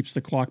just keeps the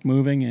clock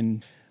moving.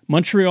 And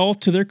Montreal,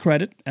 to their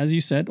credit, as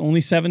you said,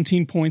 only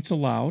 17 points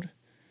allowed.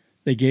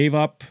 They gave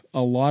up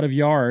a lot of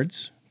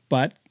yards,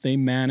 but they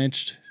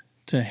managed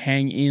to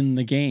hang in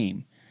the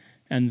game.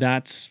 And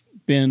that's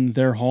been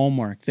their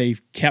hallmark.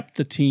 They've kept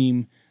the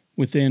team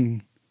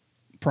within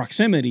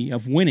proximity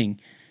of winning.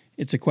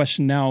 It's a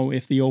question now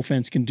if the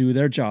offense can do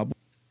their job.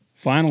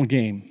 Final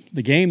game,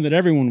 the game that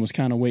everyone was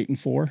kind of waiting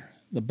for,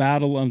 the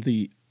battle of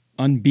the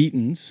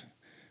unbeatens,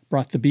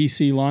 brought the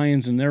BC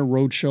Lions and their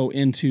roadshow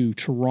into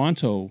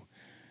Toronto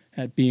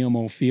at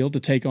BMO Field to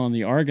take on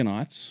the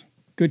Argonauts.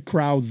 Good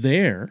crowd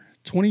there.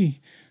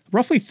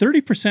 Roughly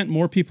 30%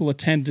 more people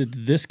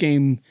attended this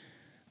game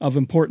of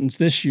importance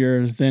this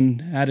year than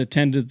had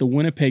attended the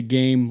Winnipeg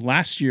game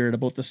last year at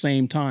about the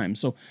same time.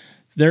 So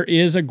there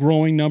is a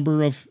growing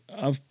number of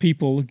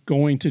people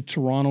going to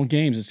Toronto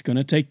games. It's going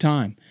to take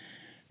time.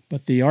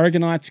 But the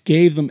Argonauts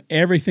gave them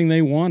everything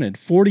they wanted,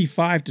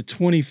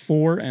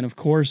 45-24. And of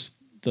course,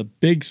 the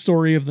big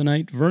story of the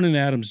night, Vernon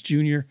Adams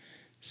Jr.,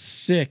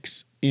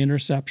 6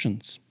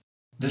 interceptions.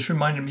 This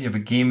reminded me of a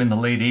game in the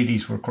late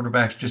 80s where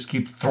quarterbacks just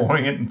keep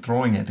throwing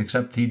it,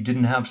 except he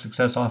didn't have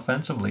success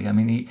offensively. I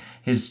mean,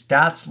 his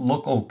stats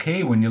look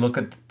okay when you look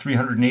at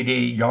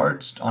 388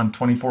 yards on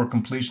 24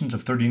 completions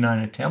of 39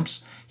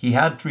 attempts. He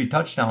had 3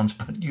 touchdowns,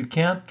 but you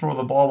can't throw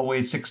the ball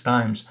away 6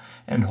 times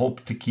and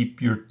hope to keep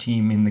your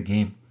team in the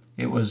game.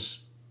 It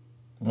was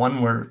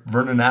one where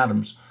Vernon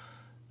Adams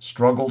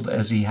struggled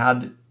as he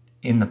had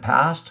in the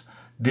past.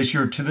 This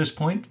year, to this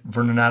point,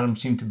 Vernon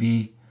Adams seemed to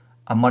be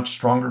a much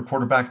stronger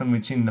quarterback than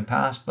we'd seen in the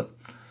past, but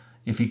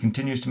if he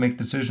continues to make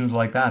decisions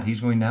like that, he's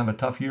going to have a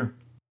tough year.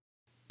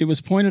 It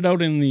was pointed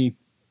out in the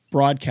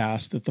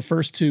broadcast that the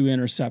first 2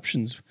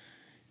 interceptions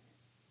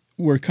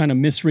were kind of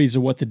misreads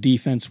of what the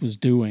defense was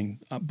doing,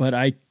 but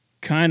I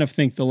kind of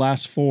think the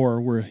last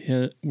 4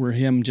 were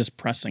him just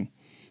pressing,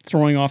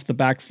 throwing off the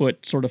back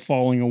foot, sort of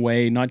falling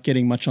away, not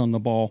getting much on the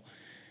ball.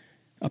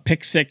 A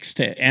pick 6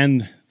 to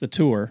end the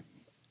tour,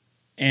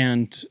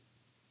 and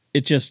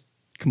it just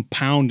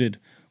compounded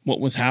what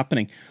was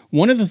happening.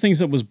 One of the things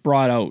that was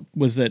brought out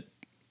was that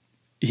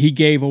he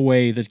gave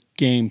away the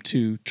game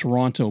to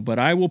Toronto, but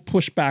I will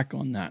push back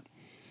on that.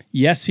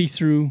 Yes, he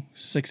threw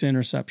 6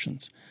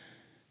 interceptions.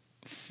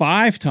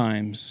 5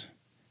 times,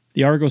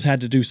 the Argos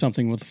had to do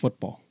something with the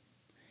football.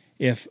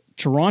 If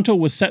Toronto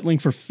was settling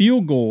for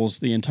field goals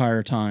the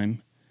entire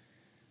time,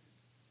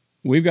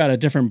 we've got a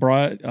different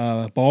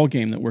ball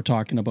game that we're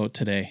talking about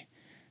today.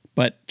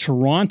 But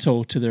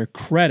Toronto, to their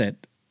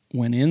credit,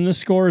 when in the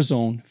score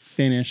zone,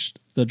 finished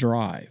the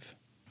drive.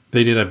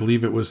 They did. I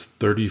believe it was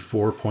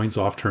 34 points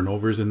off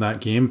turnovers in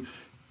that game.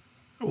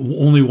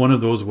 Only one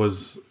of those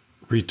was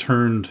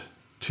returned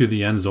to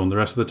the end zone. The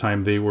rest of the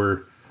time they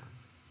were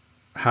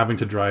having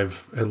to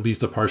drive at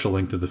least a partial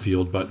length of the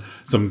field. But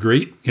some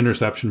great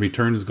interception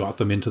returns got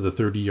them into the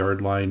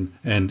 30-yard line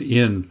and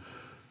in.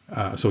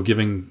 So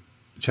giving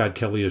Chad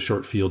Kelly a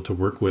short field to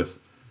work with.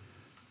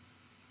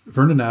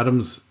 Vernon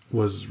Adams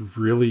was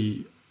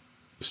really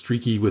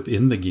streaky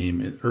within the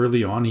game.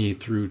 Early on, he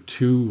threw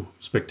 2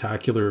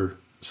 spectacular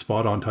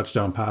spot-on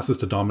touchdown passes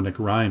to Dominic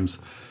Rhymes.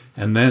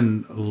 And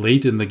then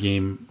late in the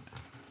game,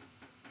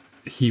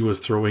 he was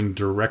throwing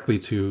directly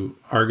to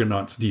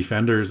Argonauts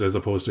defenders as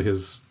opposed to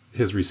his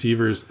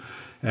receivers,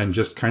 and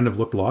just kind of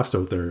looked lost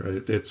out there.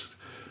 It's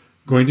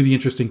going to be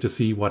interesting to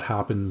see what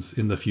happens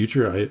in the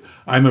future.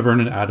 I'm a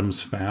Vernon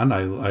Adams fan.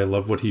 I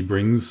love what he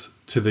brings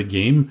to the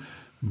game,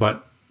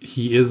 but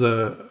he is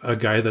a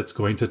guy that's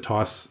going to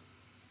toss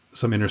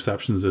some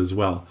interceptions as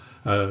well.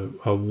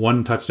 A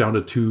 1 touchdown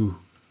to 2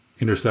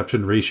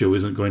 interception ratio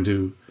isn't going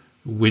to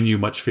win you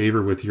much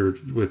favor with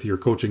your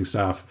coaching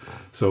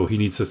staff. So he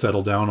needs to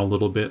settle down a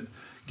little bit,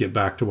 get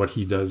back to what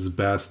he does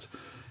best.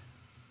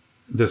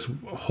 This,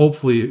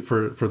 hopefully,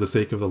 for the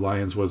sake of the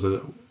Lions, was a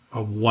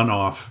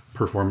one-off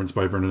performance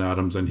by Vernon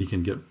Adams, and he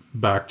can get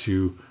back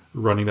to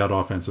running that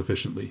offense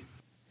efficiently.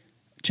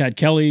 Chad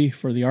Kelly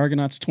for the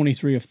Argonauts,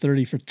 23 of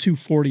 30 for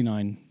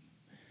 249.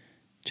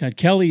 Chad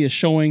Kelly is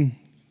showing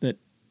that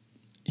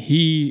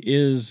he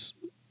is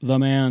the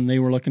man they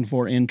were looking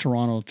for in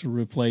Toronto to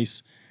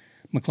replace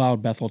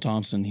McLeod Bethel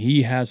Thompson.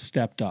 He has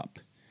stepped up.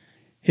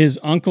 His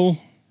uncle,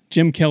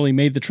 Jim Kelly,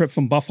 made the trip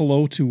from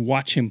Buffalo to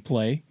watch him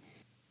play.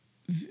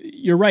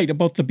 You're right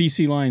about the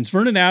BC Lions.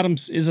 Vernon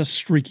Adams is a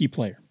streaky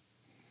player.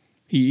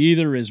 He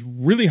either is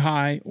really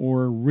high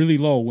or really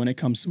low when it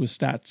comes to his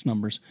stats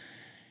numbers.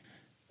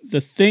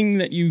 The thing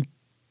that you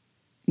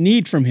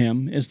need from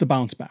him is the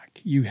bounce back.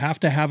 You have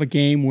to have a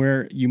game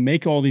where you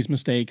make all these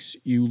mistakes,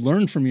 you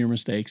learn from your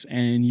mistakes,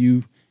 and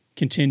you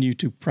continue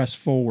to press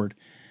forward.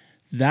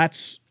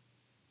 That's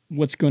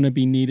what's going to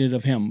be needed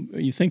of him.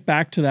 You think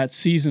back to that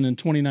season in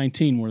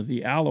 2019 where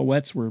the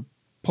Alouettes were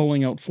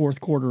pulling out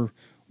fourth quarter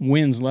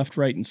wins left,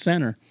 right, and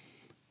center.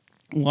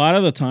 A lot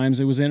of the times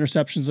it was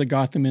interceptions that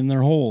got them in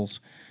their holes.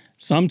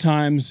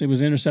 Sometimes it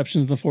was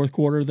interceptions in the fourth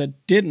quarter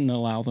that didn't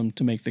allow them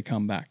to make the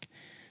comeback.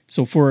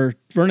 So for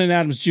Vernon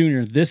Adams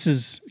Jr., this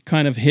is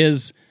kind of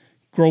his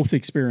growth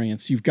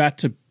experience. You've got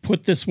to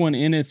put this one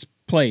in its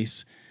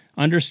place,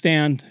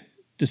 understand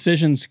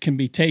decisions can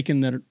be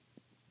taken that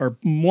are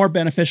more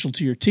beneficial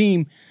to your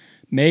team,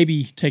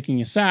 maybe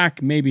taking a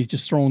sack, maybe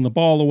just throwing the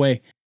ball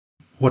away.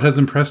 What has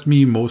impressed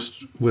me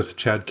most with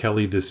Chad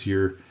Kelly this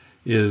year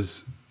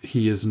is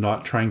he is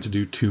not trying to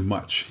do too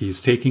much.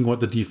 He's taking what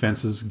the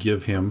defenses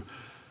give him.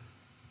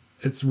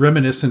 It's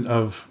reminiscent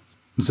of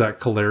Zach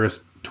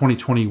Collaros'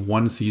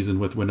 2021 season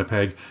with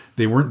Winnipeg.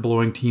 They weren't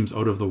blowing teams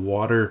out of the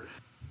water.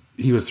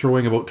 He was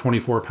throwing about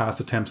 24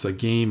 pass attempts a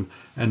game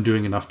and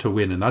doing enough to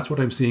win. And that's what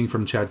I'm seeing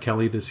from Chad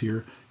Kelly this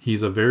year.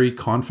 He's a very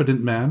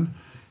confident man.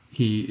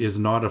 He is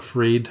not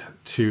afraid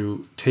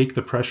to take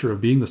the pressure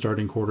of being the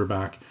starting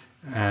quarterback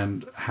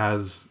and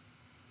has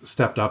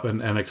stepped up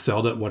and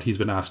excelled at what he's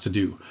been asked to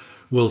do.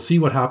 We'll see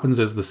what happens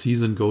as the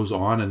season goes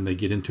on and they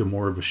get into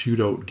more of a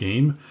shootout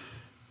game,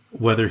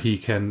 whether he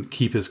can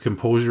keep his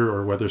composure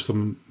or whether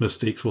some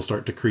mistakes will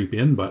start to creep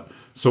in. But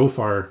so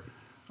far,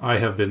 I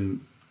have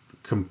been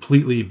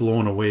completely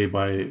blown away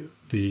by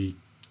the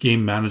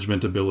game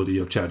management ability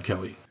of Chad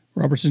Kelly.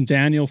 Robertson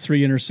Daniel,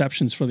 3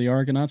 interceptions for the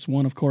Argonauts.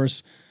 One, of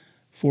course,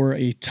 for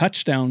a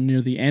touchdown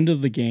near the end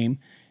of the game.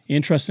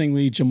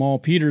 Interestingly, Jamal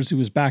Peters, who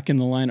was back in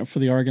the lineup for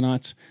the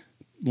Argonauts,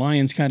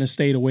 Lions kind of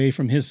stayed away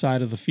from his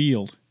side of the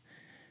field.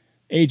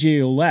 A.J.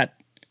 Ouellette,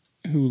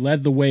 who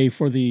led the way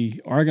for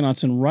the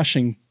Argonauts in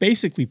rushing,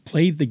 basically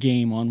played the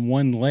game on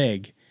one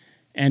leg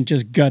and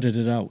just gutted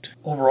it out.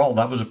 Overall,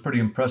 that was a pretty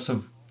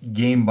impressive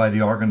game by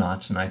the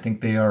Argonauts, and I think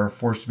they are a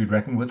force to be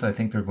reckoned with. I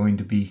think they're going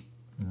to be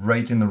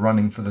right in the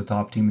running for the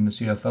top team in the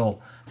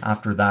CFL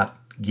after that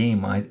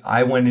game.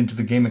 I went into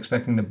the game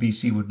expecting that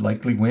BC would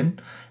likely win,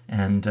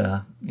 and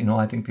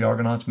I think the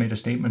Argonauts made a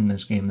statement in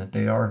this game that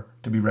they are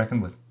to be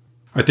reckoned with.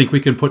 I think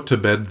we can put to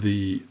bed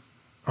the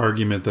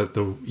argument that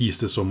the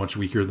East is so much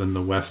weaker than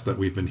the West that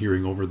we've been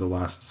hearing over the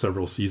last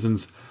several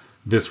seasons.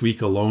 This week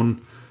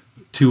alone,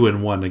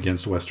 2-1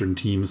 against Western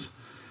teams.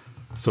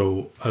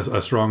 So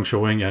a strong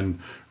showing, and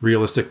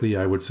realistically,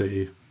 I would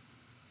say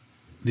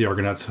the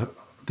Argonauts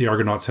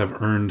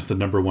have earned the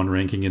number 1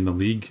 ranking in the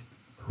league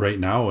right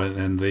now,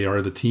 and they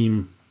are the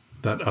team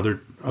that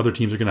other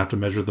teams are going to have to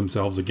measure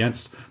themselves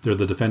against. They're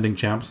the defending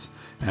champs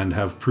and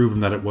have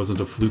proven that it wasn't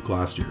a fluke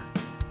last year.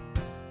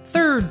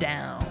 Third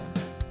down.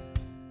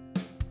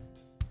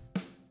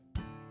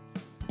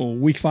 Well,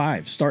 week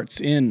 5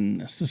 starts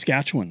in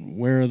Saskatchewan,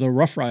 where the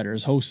Rough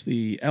Riders host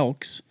the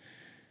Elks.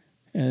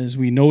 As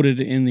we noted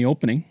in the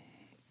opening,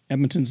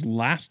 Edmonton's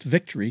last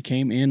victory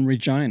came in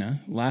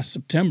Regina last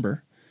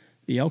September.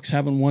 The Elks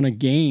haven't won a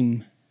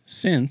game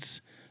since.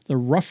 The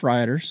Rough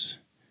Riders'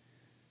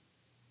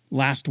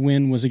 last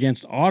win was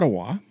against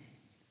Ottawa.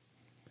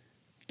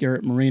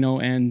 Garrett Marino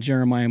and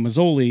Jeremiah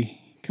Masoli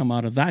come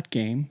out of that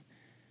game.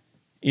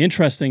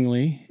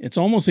 Interestingly, it's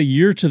almost a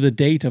year to the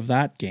date of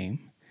that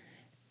game.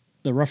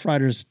 The Rough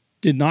Riders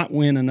did not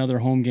win another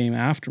home game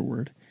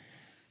afterward.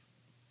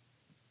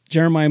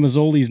 Jeremiah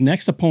Masoli's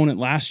next opponent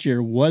last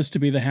year was to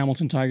be the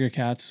Hamilton Tiger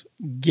Cats.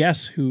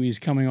 Guess who he's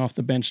coming off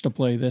the bench to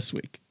play this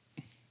week?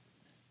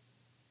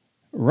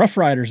 Rough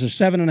Riders are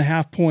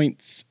 7.5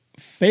 points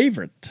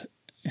favorite,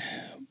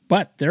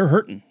 but they're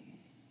hurting.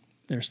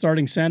 Their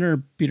starting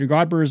center, Peter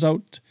Godber, is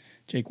out.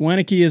 Jake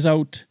Wenicky is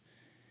out.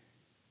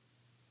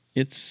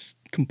 It's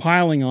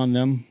compiling on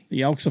them.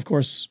 The Elks, of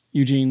course,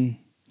 Eugene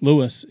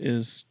Lewis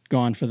is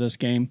gone for this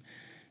game.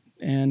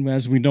 And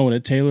as we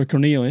noted, Taylor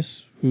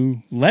Cornelius,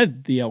 who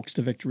led the Elks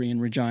to victory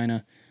in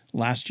Regina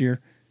last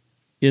year,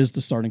 is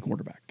the starting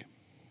quarterback.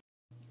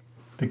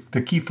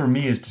 The key for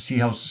me is to see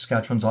how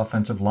Saskatchewan's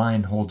offensive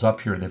line holds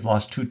up here. They've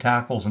lost 2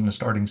 tackles in the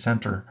starting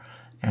center,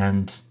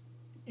 and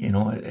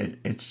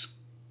it's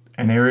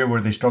an area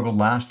where they struggled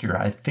last year.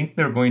 I think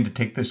they're going to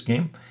take this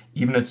game,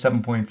 even at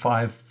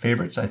 7.5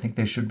 favorites. I think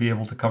they should be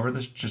able to cover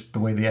this, just the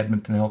way the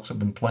Edmonton Elks have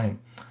been playing.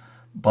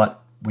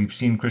 But we've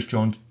seen Chris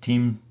Jones'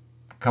 team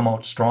come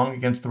out strong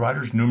against the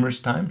Riders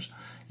numerous times.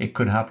 It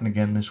could happen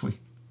again this week.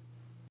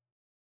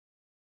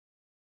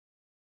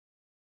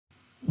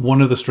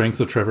 One of the strengths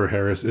of Trevor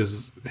Harris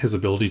is his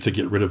ability to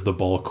get rid of the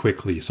ball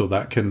quickly, so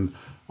that can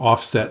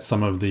offset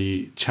some of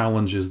the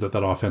challenges that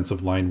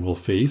offensive line will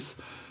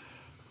face.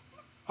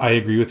 I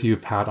agree with you,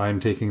 Pat. I'm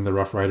taking the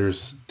Rough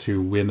Riders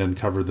to win and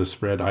cover the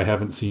spread. I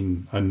haven't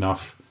seen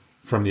enough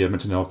from the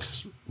Edmonton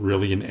Elks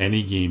really in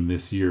any game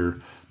this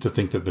year to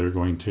think that they're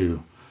going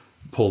to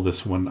pull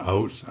this one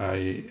out.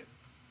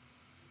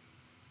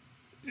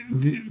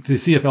 The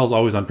CFL is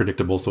always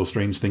unpredictable, so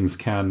strange things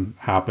can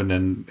happen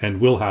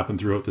and will happen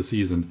throughout the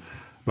season.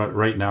 But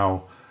right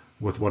now,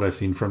 with what I've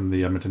seen from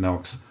the Edmonton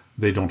Elks,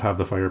 they don't have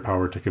the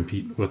firepower to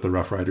compete with the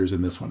Rough Riders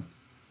in this one.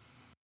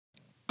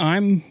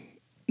 I'm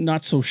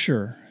not so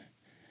sure.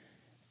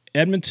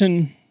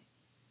 Edmonton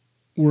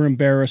were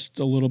embarrassed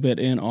a little bit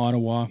in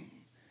Ottawa.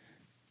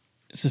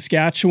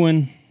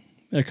 Saskatchewan,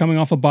 they're coming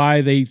off a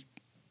bye.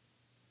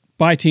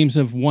 Bye teams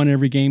have won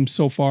every game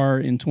so far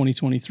in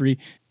 2023.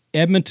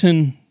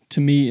 Edmonton,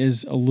 to me,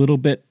 is a little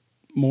bit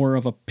more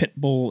of a pit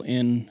bull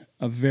in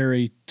a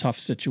very tough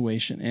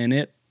situation, and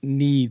it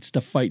needs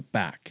to fight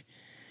back.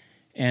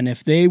 And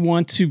if they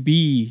want to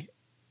be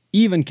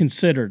even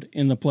considered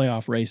in the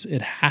playoff race,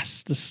 it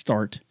has to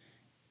start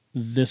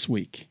this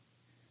week.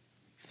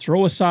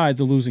 Throw aside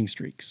the losing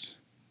streaks.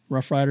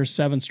 Rough Riders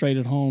 7 straight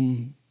at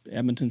home,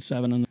 Edmonton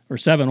 7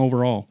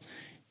 overall.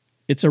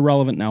 It's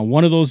irrelevant now.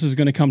 One of those is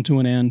going to come to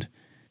an end.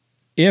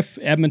 If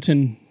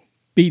Edmonton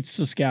beats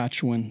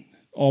Saskatchewan,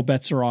 all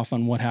bets are off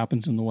on what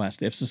happens in the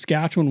West. If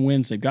Saskatchewan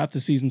wins, they've got the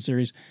season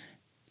series.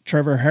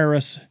 Trevor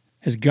Harris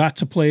has got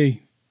to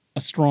play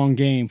a strong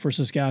game for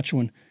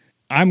Saskatchewan.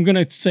 I'm going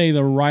to say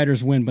the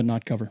Riders win, but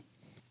not cover.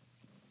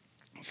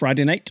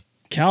 Friday night,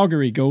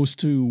 Calgary goes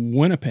to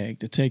Winnipeg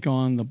to take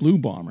on the Blue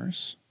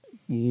Bombers.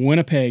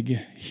 Winnipeg,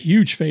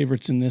 huge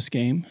favorites in this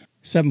game,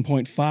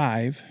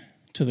 7.5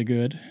 to the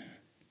good.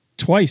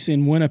 Twice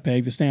in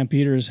Winnipeg, the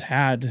Stampeders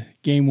had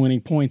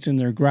game-winning points in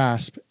their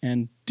grasp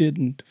and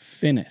didn't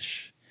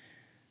finish.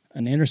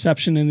 An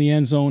interception in the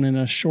end zone and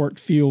a short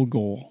field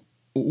goal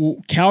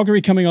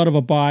Calgary coming out of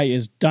a bye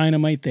is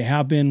dynamite. They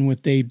have been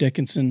with Dave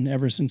Dickenson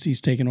ever since he's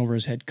taken over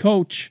as head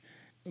coach.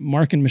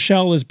 Mark and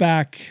Michelle is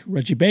back.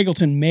 Reggie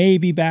Bagleton may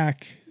be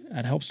back.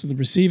 That helps to the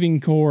receiving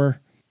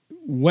core.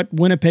 What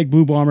Winnipeg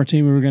Blue Bomber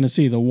team are we going to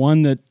see? The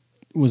one that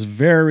was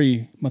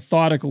very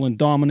methodical and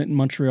dominant in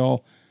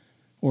Montreal,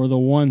 or the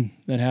one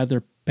that had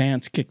their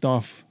pants kicked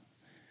off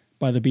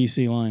by the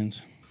BC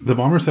Lions? The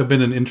Bombers have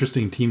been an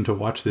interesting team to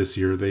watch this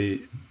year. They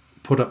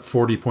put up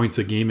 40 points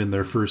a game in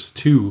their first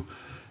two,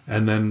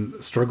 and then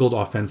struggled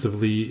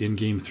offensively in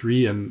Game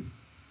 3, and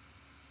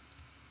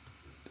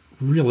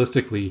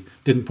realistically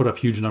didn't put up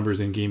huge numbers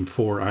in Game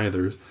 4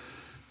 either.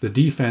 The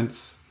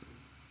defense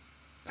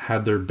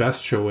had their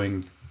best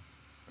showing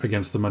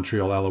against the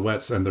Montreal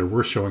Alouettes and their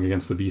worst showing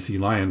against the BC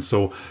Lions.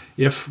 So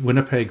if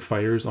Winnipeg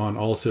fires on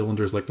all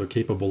cylinders like they're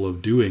capable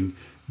of doing,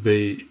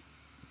 they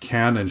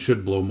can and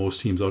should blow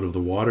most teams out of the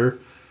water.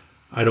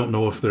 I don't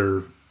know if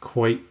they're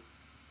quite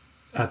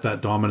at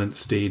that dominant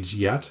stage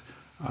yet.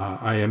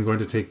 I am going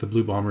to take the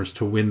Blue Bombers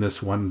to win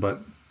this one,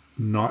 but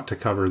not to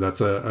cover.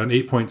 That's an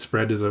 8-point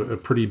spread is a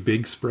pretty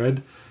big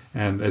spread.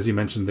 And as you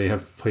mentioned, they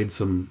have played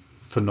some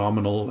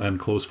phenomenal and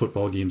close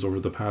football games over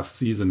the past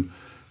season.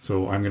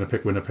 So I'm going to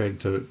pick Winnipeg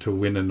to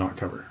win and not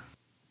cover.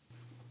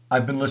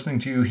 I've been listening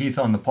to you, Heath,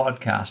 on the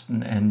podcast,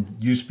 and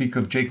you speak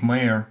of Jake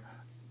Maier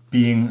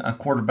being a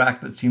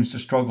quarterback that seems to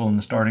struggle in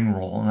the starting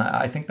role. And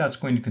I think that's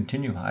going to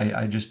continue.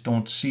 I just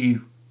don't see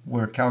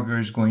where Calgary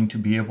is going to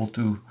be able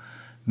to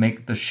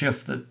make the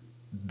shift that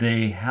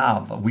they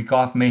have. A week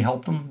off may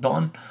help them,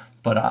 Don,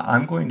 but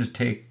I'm going to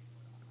take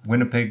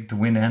Winnipeg to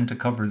win and to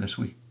cover this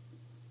week.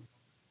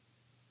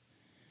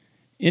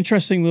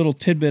 Interesting little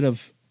tidbit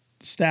of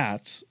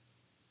stats.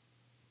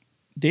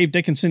 Dave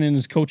Dickenson in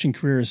his coaching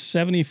career is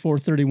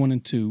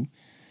 74-31-2.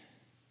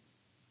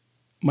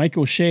 Mike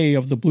O'Shea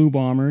of the Blue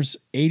Bombers,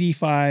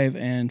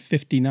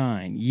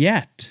 85-59.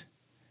 Yet,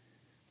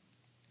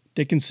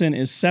 Dickenson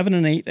is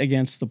 7-8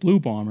 against the Blue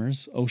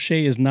Bombers.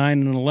 O'Shea is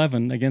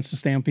 9-11 against the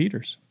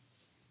Stampeders.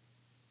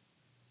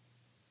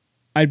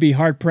 I'd be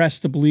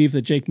hard-pressed to believe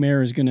that Jake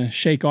Maier is going to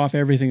shake off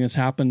everything that's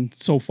happened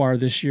so far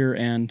this year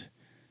and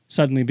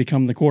suddenly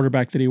become the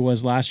quarterback that he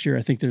was last year.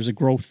 I think there's a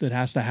growth that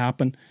has to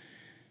happen.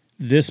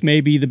 This may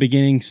be the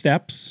beginning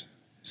steps.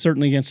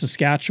 Certainly against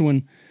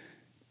Saskatchewan,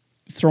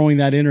 throwing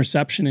that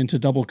interception into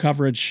double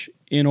coverage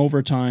in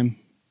overtime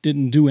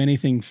didn't do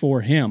anything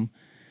for him.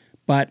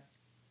 But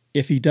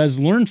if he does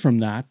learn from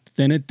that,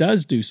 then it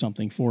does do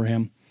something for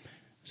him.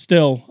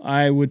 Still,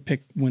 I would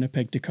pick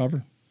Winnipeg to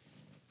cover.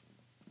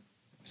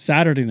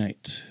 Saturday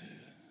night,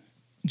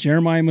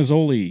 Jeremiah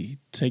Masoli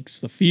takes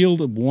the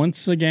field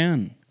once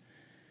again.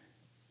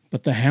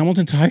 But the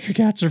Hamilton Tiger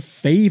Cats are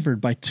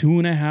favored by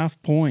 2.5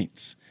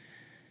 points.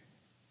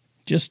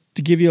 Just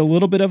to give you a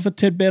little bit of a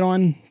tidbit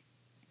on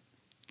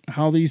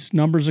how these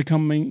numbers are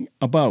coming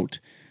about.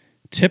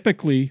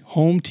 Typically,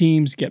 home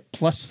teams get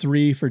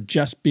 +3 for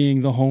just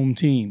being the home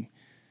team.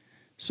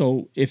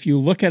 So if you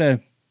look at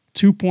a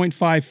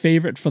 2.5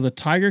 favorite for the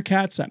Tiger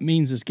Cats, that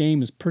means this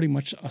game is pretty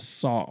much a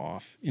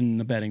saw-off in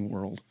the betting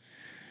world.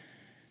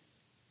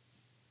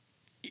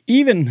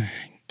 Even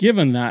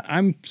given that,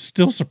 I'm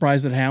still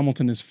surprised that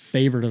Hamilton is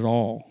favored at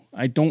all.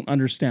 I don't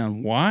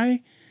understand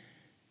why.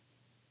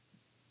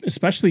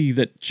 Especially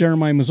that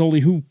Jeremiah Masoli,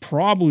 who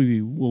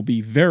probably will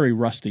be very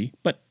rusty,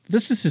 but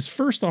this is his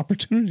first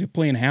opportunity to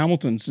play in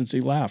Hamilton since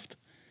he left.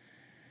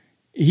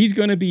 He's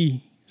going to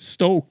be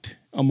stoked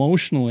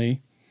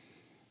emotionally.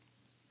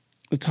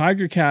 The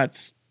Tiger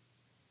Cats,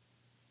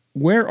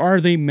 where are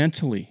they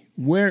mentally?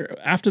 Where,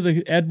 after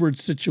the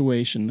Edwards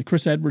situation, the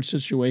Chris Edwards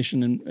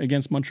situation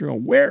against Montreal,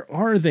 where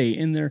are they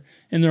in their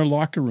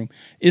locker room?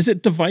 Is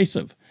it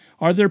divisive?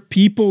 Are there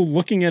people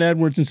looking at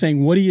Edwards and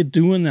saying, "What are you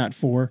doing that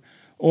for?"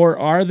 Or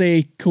are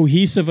they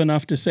cohesive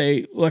enough to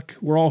say, "Look,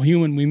 we're all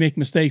human. We make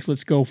mistakes.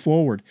 Let's go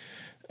forward."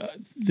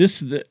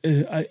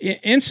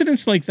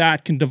 Incidents like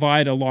that can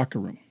divide a locker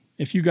room.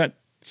 If you got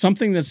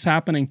something that's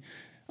happening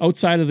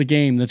outside of the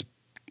game that's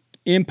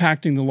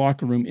impacting the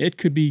locker room, it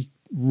could be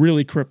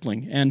really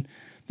crippling. And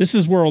this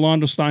is where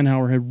Orlando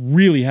Steinhauer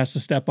really has to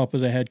step up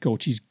as a head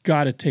coach. He's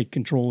got to take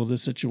control of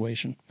this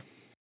situation.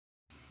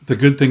 The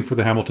good thing for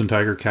the Hamilton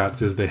Tiger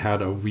Cats is they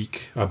had a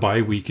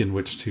bye week in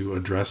which to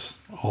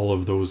address all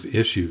of those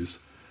issues.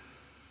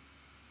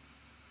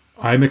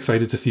 I'm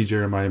excited to see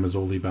Jeremiah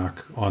Masoli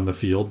back on the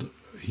field.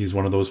 He's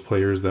one of those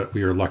players that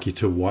we are lucky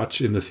to watch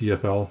in the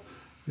CFL,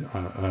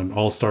 an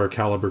all-star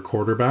caliber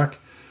quarterback.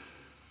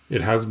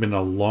 It has been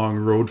a long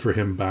road for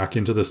him back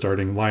into the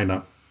starting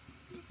lineup,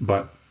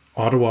 but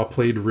Ottawa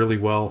played really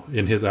well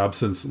in his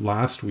absence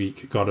last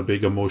week, got a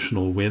big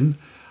emotional win.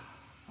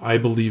 I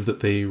believe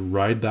that they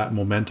ride that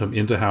momentum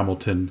into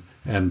Hamilton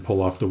and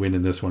pull off the win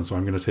in this one. So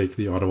I'm going to take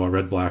the Ottawa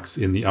RedBlacks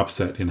in the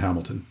upset in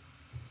Hamilton.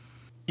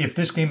 If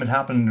this game had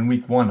happened in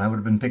week 1, I would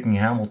have been picking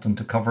Hamilton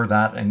to cover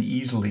that, and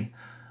easily.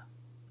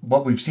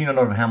 What we've seen out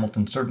of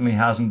Hamilton certainly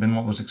hasn't been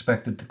what was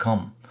expected to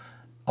come.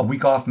 A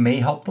week off may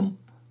help them,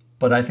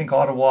 but I think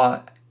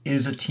Ottawa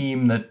is a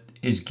team that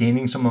is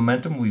gaining some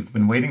momentum. We've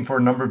been waiting for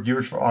a number of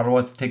years for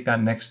Ottawa to take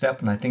that next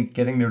step, and I think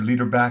getting their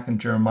leader back in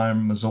Jeremiah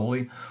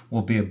Masoli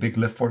will be a big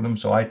lift for them.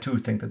 So I too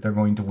think that they're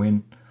going to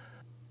win.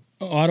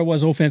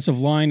 Ottawa's offensive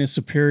line is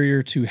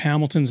superior to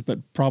Hamilton's, but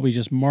probably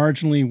just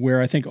marginally. Where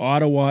I think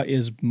Ottawa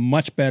is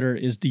much better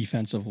is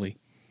defensively.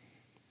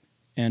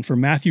 And for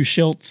Matthew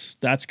Schultz,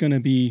 that's going to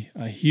be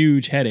a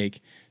huge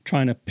headache,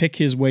 trying to pick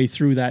his way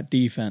through that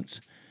defense.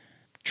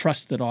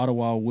 Trust that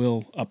Ottawa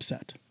will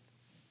upset.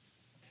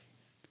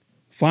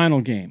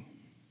 Final game.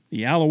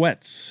 The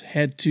Alouettes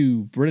head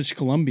to British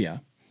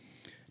Columbia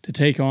to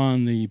take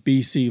on the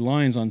BC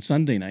Lions on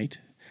Sunday night.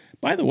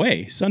 By the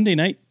way, Sunday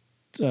night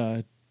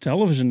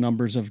television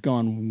numbers have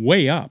gone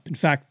way up. In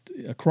fact,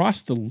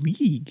 across the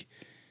league,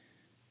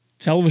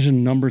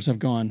 television numbers have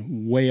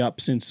gone way up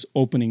since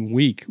opening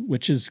week,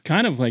 which is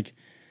kind of like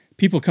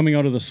people coming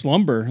out of the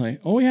slumber, like,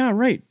 oh yeah,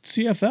 right,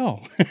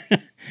 CFL.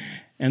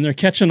 And they're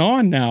catching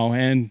on now.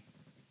 And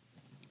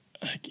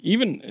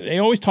even they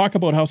always talk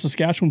about how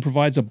Saskatchewan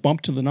provides a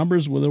bump to the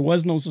numbers. Well, there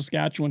was no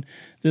Saskatchewan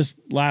this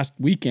last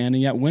weekend,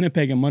 and yet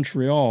Winnipeg and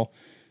Montreal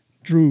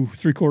drew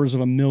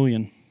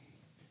 750,000.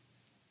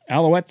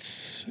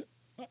 Alouettes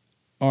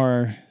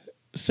are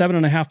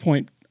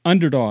 7.5-point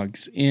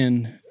underdogs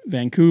in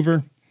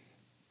Vancouver.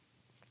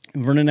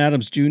 Vernon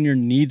Adams Jr.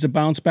 needs a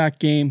bounce-back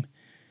game,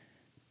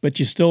 but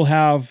you still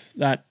have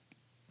that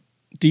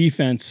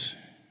defense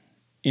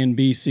in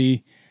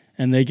BC,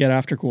 and they get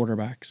after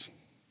quarterbacks.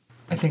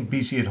 I think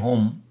BC at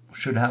home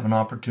should have an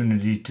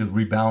opportunity to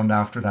rebound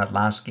after that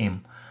last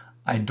game.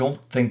 I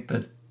don't think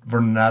that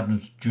Vernon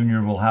Adams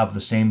Jr. will have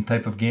the same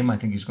type of game. I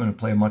think he's going to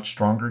play a much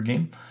stronger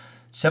game.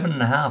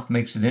 7.5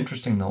 makes it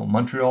interesting, though.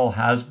 Montreal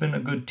has been a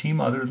good team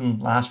other than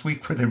last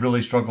week where they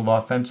really struggled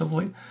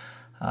offensively.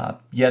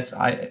 Yet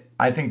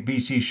I think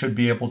BC should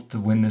be able to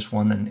win this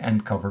one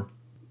and cover.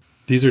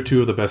 These are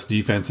two of the best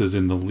defenses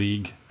in the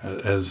league,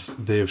 as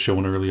they have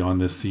shown early on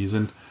this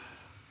season.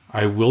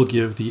 I will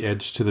give the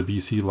edge to the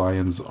BC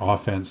Lions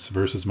offense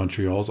versus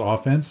Montreal's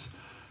offense.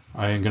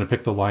 I am going to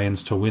pick the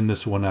Lions to win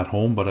this one at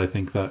home, but I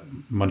think that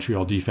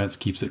Montreal defense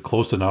keeps it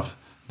close enough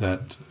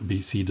that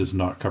BC does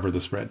not cover the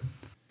spread.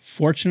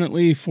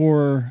 Fortunately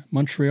for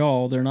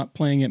Montreal, they're not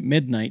playing at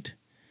midnight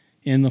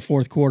in the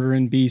fourth quarter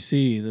in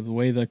BC. The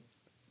way the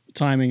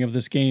timing of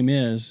this game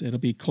is, it'll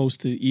be close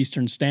to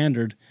Eastern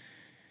Standard,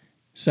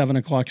 7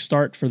 o'clock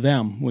start for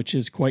them, which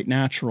is quite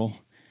natural.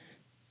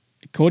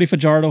 Cody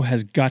Fajardo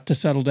has got to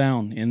settle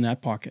down in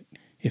that pocket.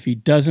 If he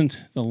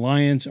doesn't, the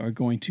Lions are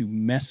going to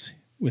mess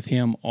with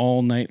him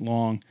all night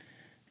long,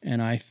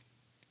 and I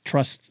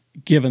trust,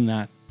 given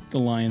that, the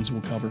Lions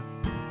will cover.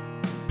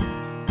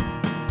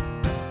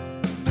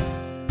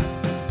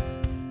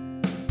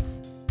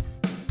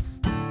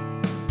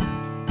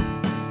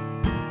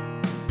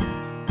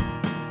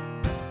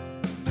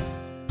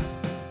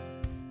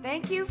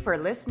 Thank you for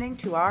listening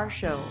to our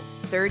show.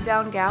 Third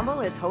Down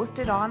Gamble is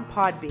hosted on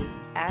Podbean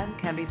and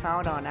can be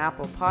found on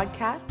Apple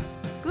Podcasts,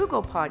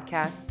 Google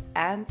Podcasts,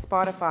 and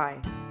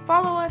Spotify.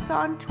 Follow us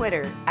on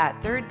Twitter at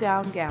Third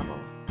Down Gamble.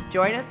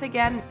 Join us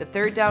again, the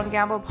Third Down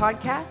Gamble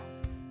podcast,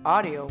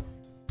 audio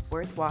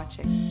worth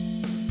watching.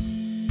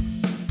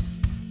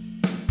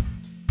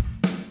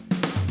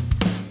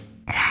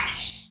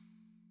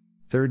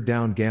 Third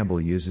Down Gamble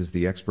uses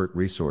the expert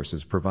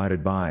resources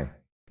provided by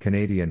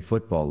Canadian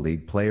Football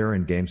League player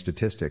and game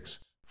statistics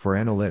for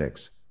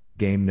analytics,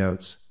 game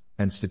notes,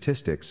 and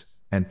statistics,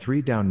 and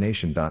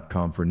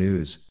 3downnation.com for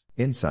news,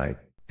 insight,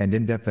 and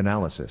in-depth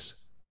analysis.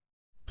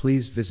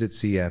 Please visit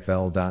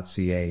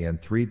cfl.ca and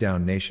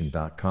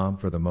 3downnation.com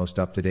for the most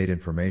up-to-date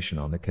information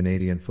on the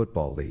Canadian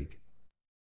Football League.